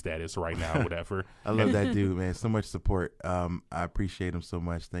roadie status right now, whatever. I love that dude, man. So much support. I appreciate him so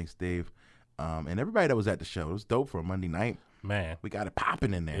much. Thanks, Dave. And everybody that was at the show. It was dope for a Monday night. Man, We got it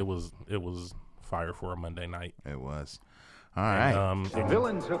popping in there. it was fire for a Monday night. It was. All right.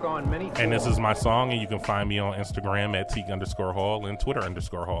 Villain took on many. And this is my song, and you can find me on Instagram at Teak_Hall and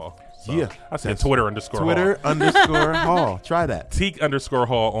Twitter_Hall. So Yeah. I said Twitter_Hall. Twitter_Hall. Try that.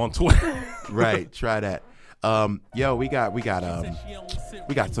 Teak_Hall on Twitter. Right. Try that. Yo, we got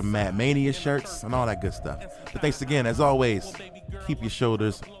some Matt Mania shirts and all that good stuff. But thanks again, as always. Keep your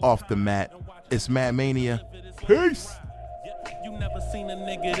shoulders off the mat. It's Matt Mania. Peace. You never seen a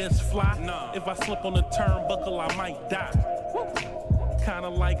nigga this fly. If I slip on the turnbuckle, I might die. Kinda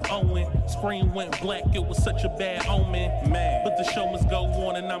like Owen. Screen went black, it was such a bad omen. Man, but the show must go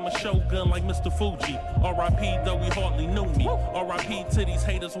on, and I'm a shogun like Mr. Fuji. R.I.P. though he hardly knew me. R.I.P. to these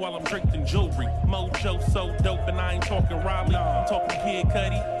haters while I'm drinking jewelry. Mojo so dope, and I ain't talking Riley. I'm talking Kid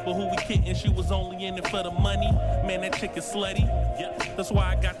Cudi. But who we kidding? She was only in it for the money. Man, that chick is slutty. That's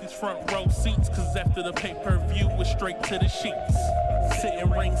why I got these front row seats. Cause after the pay-per-view, we're straight to the sheets. Sitting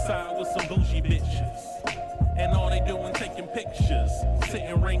ringside with some bougie bitches. And all they doing taking pictures.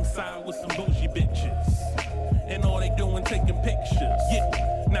 Sitting ringside with some bougie bitches. And all they doing taking pictures.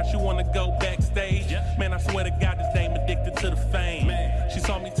 Yeah. Now she wanna go backstage. Man, I swear to God, this dame addicted to the fame. She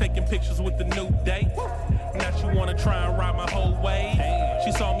saw me taking pictures with the new date. Now she wanna try and ride my whole wave.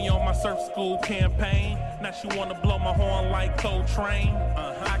 She saw me on my surf school campaign. Now she wanna blow my horn like Coltrane.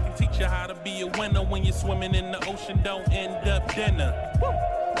 I can teach you how to be a winner when you're swimming in the ocean. Don't end up dinner.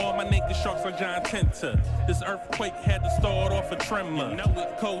 All my niggas sharks are John Tenta. This earthquake had to start off a tremor. You know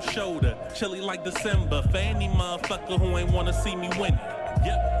it, cold shoulder, chilly like December. For any motherfucker who ain't wanna see me win.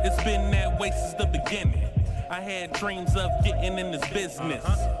 Yep, it's been that way since the beginning. I had dreams of getting in this business.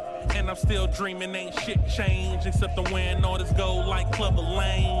 And I'm still dreaming, ain't shit changed. Except I'm wearing all this gold like Clubber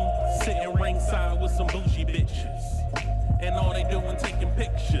Lane. Sitting ringside with some bougie bitches. And all they doing taking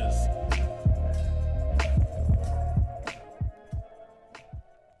pictures.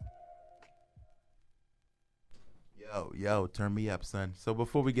 Yo, turn me up, son. So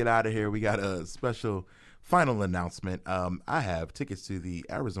before we get out of here, we got a special final announcement. I have tickets to the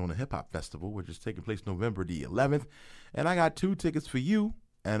Arizona Hip Hop Festival, which is taking place November the 11th. And I got 2 tickets for you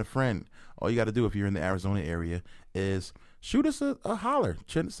and a friend. All you got to do if you're in the Arizona area is shoot us a holler.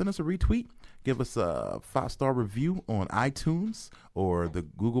 Send us a retweet. Give us a 5-star review on iTunes or the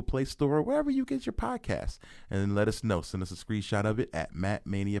Google Play Store or wherever you get your podcast. And then let us know. Send us a screenshot of it at Matt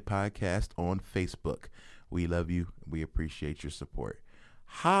Mania Podcast on Facebook. We love you. We appreciate your support.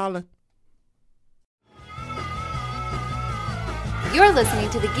 Holla. You're listening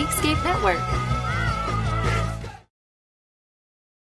to the Geekscape Network.